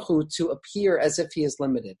HaKadosh Baruch Hu to appear as if he is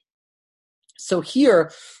limited. So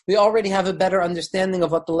here, we already have a better understanding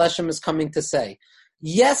of what the Leshem is coming to say.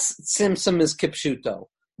 Yes, Tzimtzum is kipshuto.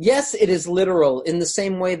 Yes, it is literal in the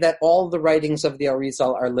same way that all the writings of the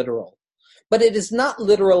Arizal are literal. But it is not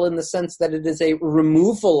literal in the sense that it is a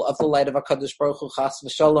removal of the light of HaKadosh Baruch Hu chas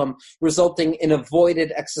v'shalom, resulting in a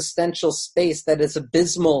voided existential space that is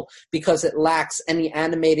abysmal because it lacks any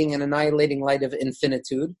animating and annihilating light of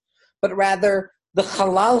infinitude. But rather, the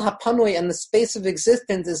Chalal HaPanui and the space of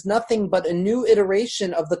existence is nothing but a new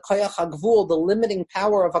iteration of the Koyach HaGvul, the limiting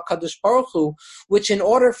power of HaKadosh Baruch Hu, which in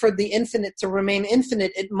order for the infinite to remain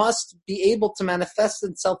infinite, it must be able to manifest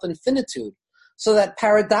itself in finitude. So that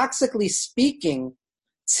paradoxically speaking,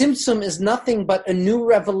 Tzimtzum is nothing but a new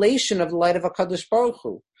revelation of the light of HaKadosh Baruch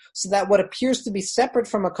Hu. So that what appears to be separate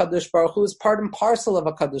from HaKadosh Baruch Hu is part and parcel of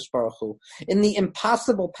HaKadosh Baruch Hu. In the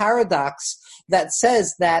impossible paradox that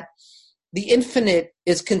says that the infinite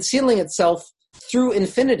is concealing itself through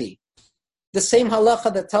infinity. The same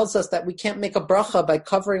halacha that tells us that we can't make a bracha by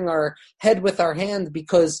covering our head with our hand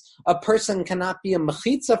because a person cannot be a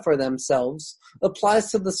mechitza for themselves applies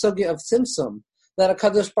to the sugya of Tzimtzum, that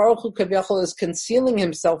HaKadosh Baruch Hu Kaviyachol is concealing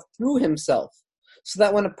himself through himself, so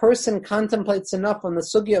that when a person contemplates enough on the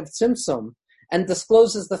sugya of Tzimtzum and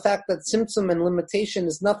discloses the fact that Tzimtzum and limitation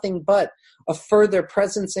is nothing but a further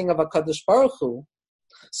presencing of HaKadosh Baruch Hu,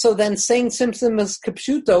 so then saying Tzimtzum is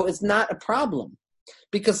kipshuto is not a problem.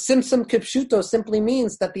 Because Tzimtzum kipshuto simply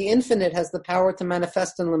means that the infinite has the power to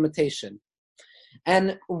manifest in limitation.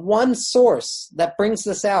 And one source that brings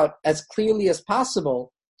this out as clearly as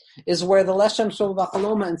possible is where the Leshem Shul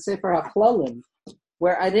V'Chaloma and Sefer HaKlalim,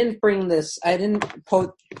 where I didn't bring this in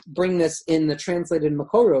the translated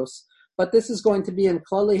Makoros, but this is going to be in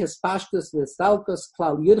Klali Hispashtus L'Stalkus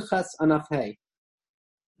Klal Yudchas Anaf Hey.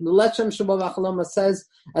 The Leshem Shul V'Chaloma says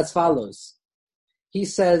as follows. He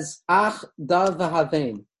says, Ach da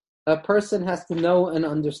v'havein. A person has to know and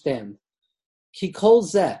understand. Ki kol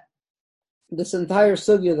zeh. This entire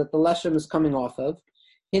sugya that the Leshem is coming off of,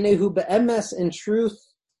 Hinehu be'emes, in truth,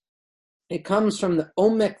 it comes from the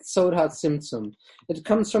Omek Sod HaTzimtzum. It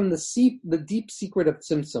comes from the deep secret of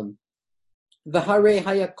Tzimtzum. V'harei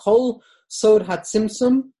haya kol Sod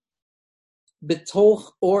HaTzimtzum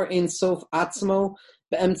b'toch or Ein Sof Atzmo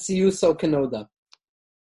be'emtziuso kenoda.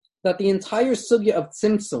 That the entire sugya of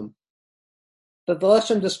Tzimtzum, that the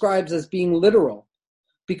Leshem describes as being literal,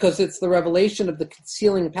 because it's the revelation of the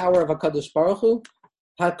concealing power of HaKadosh Baruch Hu,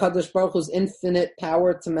 HaKadosh Baruch Hu's infinite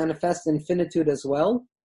power to manifest infinitude as well.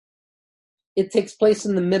 It takes place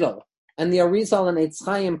in the middle. And the Arizal and Eitz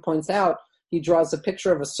Chaim points out, he draws a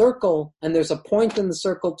picture of a circle, and there's a point in the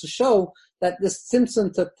circle to show that this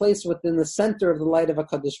Tzimtzum took place within the center of the light of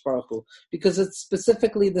HaKadosh Baruch Hu, because it's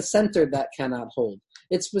specifically the center that cannot hold.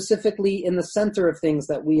 It's specifically in the center of things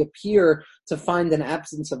that we appear to find an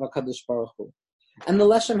absence of HaKadosh Baruch Hu. And the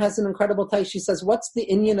Leshem has an incredible tie. She says, what's the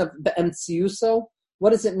inyan of Be'emtziuso? What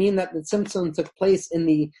does it mean that the Tzimtzum took place in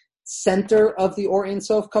the center of the Or Ein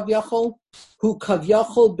Sof Kavyachol? Hu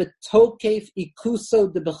Kavyachol betokef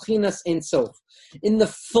ikuso de bechinas Ein Sof. In the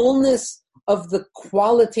fullness of the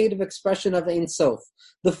qualitative expression of Ein Sof,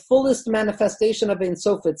 the fullest manifestation of Ein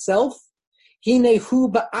Sof itself,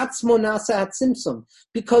 Hinehu ba'atzmo nasa hatzimtzum,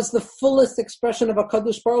 because the fullest expression of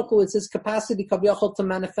HaKadosh Baruch Hu is his capacity Kavyachol to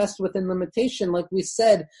manifest within limitation, like we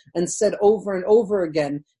said and said over and over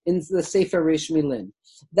again in the Sefer Reish Milin.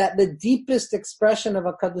 That the deepest expression of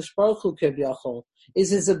HaKadosh Baruch Hu Kavyachol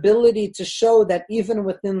is his ability to show that even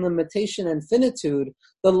within limitation and finitude,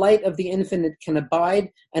 the light of the infinite can abide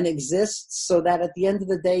and exist, so that at the end of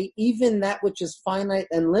the day, even that which is finite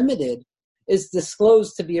and limited is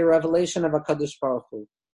disclosed to be a revelation of HaKadosh Baruch Hu.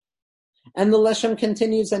 And the Leshem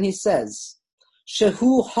continues and he says,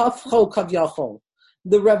 Shehu hafcho kavyachol,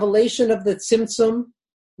 the revelation of the Tzimtzum,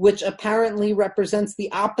 which apparently represents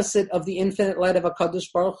the opposite of the infinite light of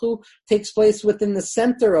HaKadosh Baruch Hu, takes place within the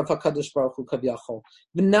center of HaKadosh Baruch Hu kavyachol.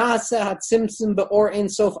 V'na'aseh hatzimtzum be'or Ein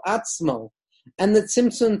Sof Atzmo, and the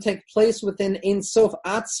Tzimtzum take place within Ein Sof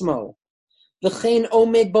Atzmo. V'chein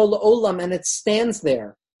omed bo la'olam, and it stands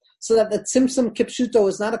there. So that the Tzimtzum Kipshuto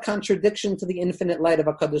is not a contradiction to the infinite light of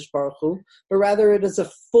HaKadosh Baruch Hu, but rather it is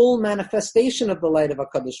a full manifestation of the light of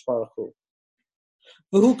HaKadosh Baruch Hu.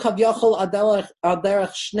 V'hu kavyachol aderech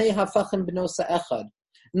shnei hafachim b'nosa echad.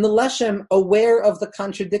 And the Leshem, aware of the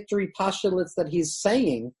contradictory postulates that he's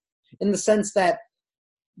saying, in the sense that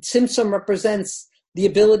Tzimtzum represents the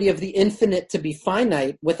ability of the infinite to be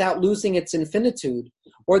finite without losing its infinitude,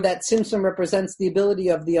 or that Tzimtzum represents the ability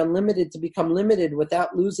of the unlimited to become limited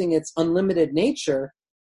without losing its unlimited nature.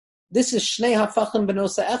 This is Shnei Hafachim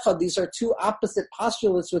B'nosa Echad. These are two opposite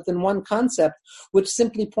postulates within one concept, which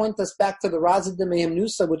simply point us back to the Razid de Mehem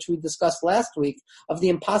Nusa, which we discussed last week, of the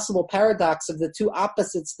impossible paradox of the two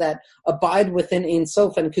opposites that abide within Ein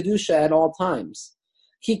Sof and Kedusha at all times.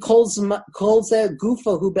 He calls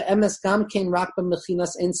gufa hu be'emes gamkein rak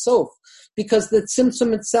b'mechinas Ein Sof, because the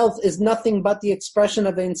Tzimtzum itself is nothing but the expression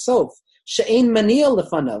of Ein Sof. She'ein maniya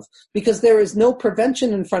lefanav, because there is no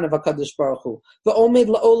prevention in front of HaKadosh Baruch Hu. V'omed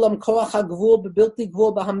la'olam koach ha'gvul bebilti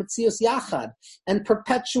gvul b'hametzius yachad, and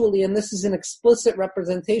perpetually, and this is an explicit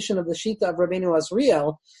representation of the Shita of Rabbeinu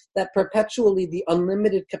Azriel, that perpetually the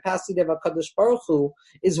unlimited capacity of HaKadosh Baruch Hu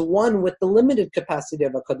is one with the limited capacity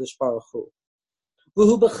of HaKadosh Baruch Hu.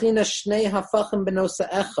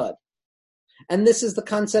 And this is the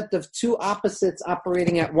concept of two opposites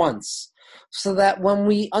operating at once. So that when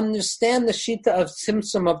we understand the Shita of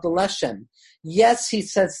Tzimtzum of the Leshem, yes, he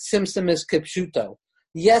says Tzimtzum is Kipshuto.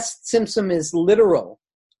 Yes, Tzimtzum is literal,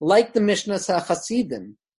 like the Mishnah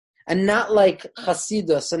HaChasidim, and not like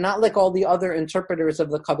Chasidus, and not like all the other interpreters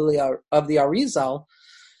of the Kabbalah of the Arizal.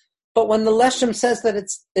 But when the Leshem says that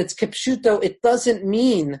it's Kipshuto, it doesn't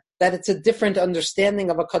mean that it's a different understanding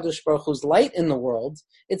of HaKadosh Baruch Hu's light in the world.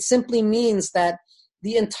 It simply means that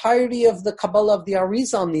the entirety of the Kabbalah of the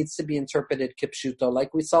Arizal needs to be interpreted Kipshuto,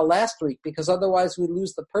 like we saw last week, because otherwise we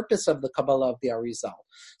lose the purpose of the Kabbalah of the Arizal.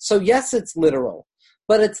 So yes, it's literal,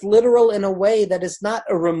 but it's literal in a way that is not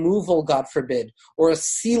a removal, God forbid, or a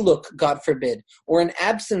siluk, God forbid, or an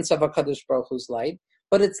absence of HaKadosh Baruch Hu's light,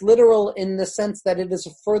 but it's literal in the sense that it is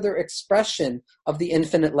a further expression of the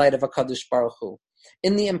infinite light of HaKadosh Baruch Hu,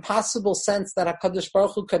 in the impossible sense that HaKadosh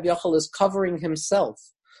Baruch Hu Kavyachol is covering himself,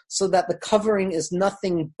 so that the covering is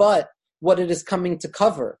nothing but what it is coming to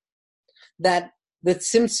cover. That the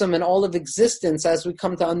Tzimtzum and all of existence, as we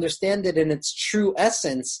come to understand it in its true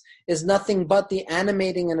essence, is nothing but the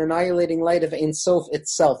animating and annihilating light of Ein Sof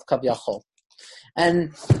itself, Kavyachol.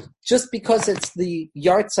 And just because it's the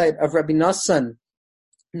yahrzeit of Rabbi Nassan,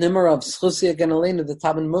 Nimmer of Zchusi Agen Aleinu, the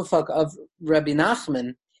Taban Mufak of Rabbi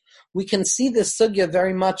Nachman, We can see this sugya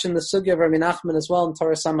very much in the sugya of Rabbi Nachman as well in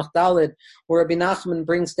Torah Samach Daled, where Rabbi Nachman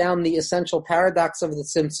brings down the essential paradox of the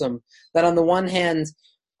Tzimtzum, that on the one hand,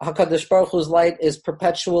 HaKadosh Baruch Hu's light is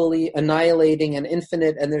perpetually annihilating and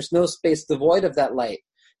infinite, and there's no space devoid of that light.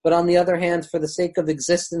 But on the other hand, for the sake of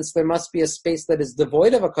existence, there must be a space that is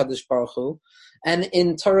devoid of HaKadosh Baruch Hu. And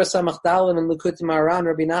in Torah Samach Daled and Likutei Moharan,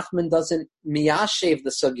 Rabbi Nachman doesn't miyashev the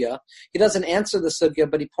sugya. He doesn't answer the sugya,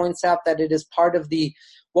 but he points out that it is part of the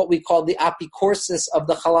what we call the apikorsis of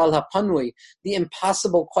the Chalal HaPanui, the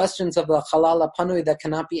impossible questions of the Chalal HaPanui that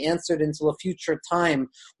cannot be answered until a future time,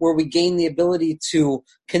 where we gain the ability to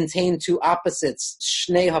contain two opposites,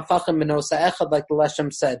 Shnei Hafachim B'Nosa Echad, like the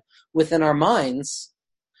Leshem said, within our minds.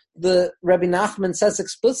 The Rabbi Nachman says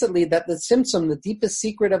explicitly that the Tzimtzum, the deepest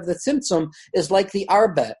secret of the Tzimtzum, is like the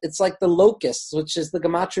Arbe. It's like the locust, which is the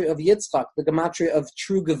gematria of Yitzchak, the gematria of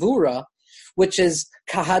true Gevura, which is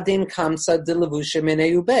Kahadin Kamsa Dilavusha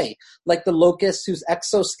Meneyubei, like the locust whose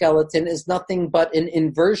exoskeleton is nothing but an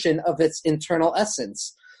inversion of its internal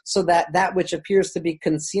essence. So that which appears to be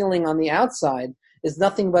concealing on the outside is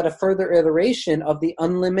nothing but a further iteration of the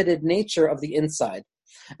unlimited nature of the inside.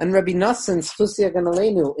 And Rabbi Nassan's Chusya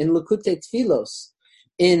Ganalenu in Likutei Tfilos,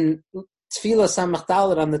 in Tfilos Samach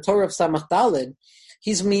Daled, on the Torah of Samach Daled,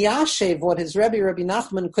 he's miyashev what his Rabbi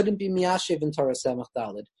Nachman couldn't be miyashev in Torah Samach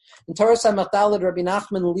Daled. In Torah Samach Daled, Rabbi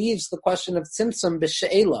Nachman leaves the question of Tzimtzum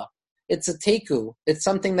b'she'ela. It's a teku. It's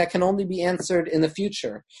something that can only be answered in the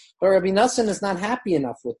future. But Rabbi Nassan is not happy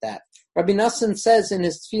enough with that. Rabbi Nassan says in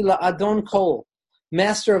his Tefillah, Adon Kol,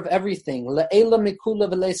 master of everything, la'ela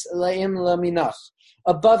mikula v'le'im laminach,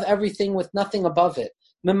 above everything with nothing above it.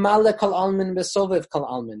 Memale kol almin besovev kol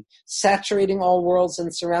almin, saturating all worlds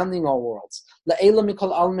and surrounding all worlds. La'ela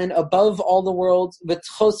mikol almin, above all the worlds,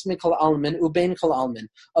 v'tchos mikol almin, ubein kol almin,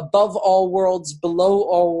 above all worlds, below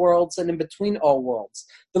all worlds, and in between all worlds.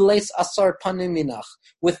 B'leis asar panim minach,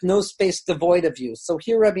 with no space devoid of you. So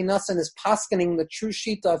here Rabbi Nassan is paskening the true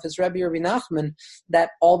shita of his Rabbi Nachman,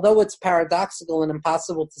 that although it's paradoxical and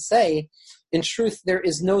impossible to say, in truth, there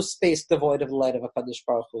is no space devoid of the light of HaKadosh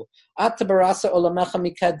Baruch Hu. Ata barasa olamecha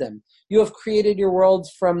mikedem. You have created your world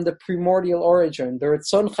from the primordial origin, the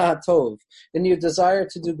Ritzoncha HaTov, in your desire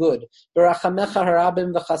to do good. B'rachamecha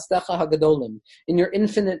harabim v'chastecha hagadolim, in your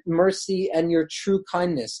infinite mercy and your true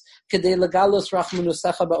kindness. Kedei legalos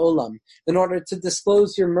rachmanusecha ba'olam, in order to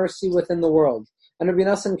disclose your mercy within the world. And Rabbi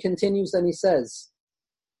Nassan continues and he says,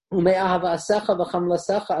 and because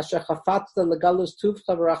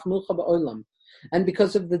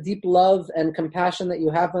of the deep love and compassion that you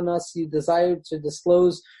have on us, you desire to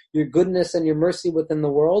disclose your goodness and your mercy within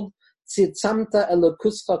the world. You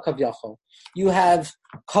have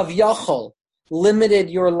kavyachol, limited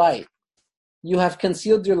your light. You have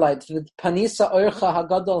concealed your light,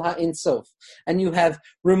 and you have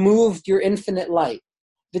removed your infinite light.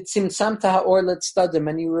 And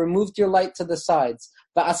you removed your light to the sides.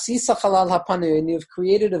 And you have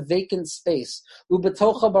created a vacant space. And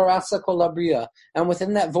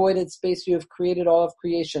within that voided space you have created all of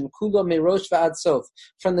creation. From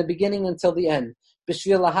the beginning until the end.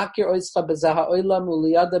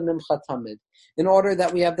 In order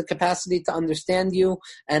that we have the capacity to understand you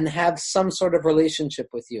and have some sort of relationship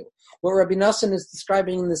with you. What Rabbi Nassan is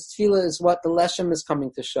describing in this tefillah is what the Leshem is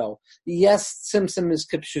coming to show. Yes, Tzimtzum is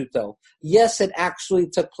kipshuto. Yes, it actually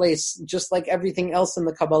took place, just like everything else in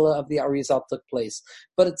the Kabbalah of the Arizal took place.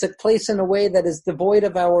 But it took place in a way that is devoid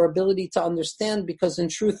of our ability to understand, because in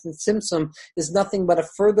truth, the Tzimtzum is nothing but a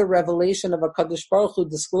further revelation of HaKadosh Baruch Hu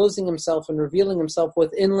disclosing himself and revealing himself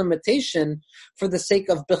within limitation for the sake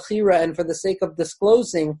of Bechira and for the sake of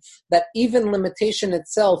disclosing that even limitation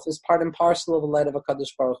itself is part and parcel of the light of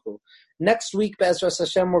HaKadosh Baruch Hu. Next week, Be'ezras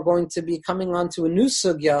Hashem, we're going to be coming on to a new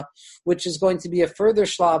sugya, which is going to be a further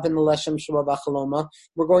shlav in the Leshem Shua B'Chaloma.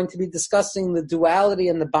 We're going to be discussing the duality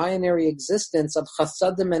and the binary existence of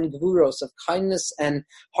chasadim and gvuros, of kindness and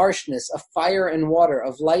harshness, of fire and water,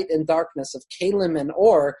 of light and darkness, of kalim and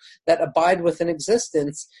or, that abide within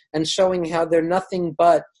existence, and showing how they're nothing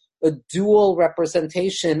but a dual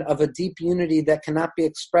representation of a deep unity that cannot be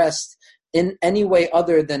expressed in any way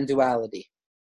other than duality.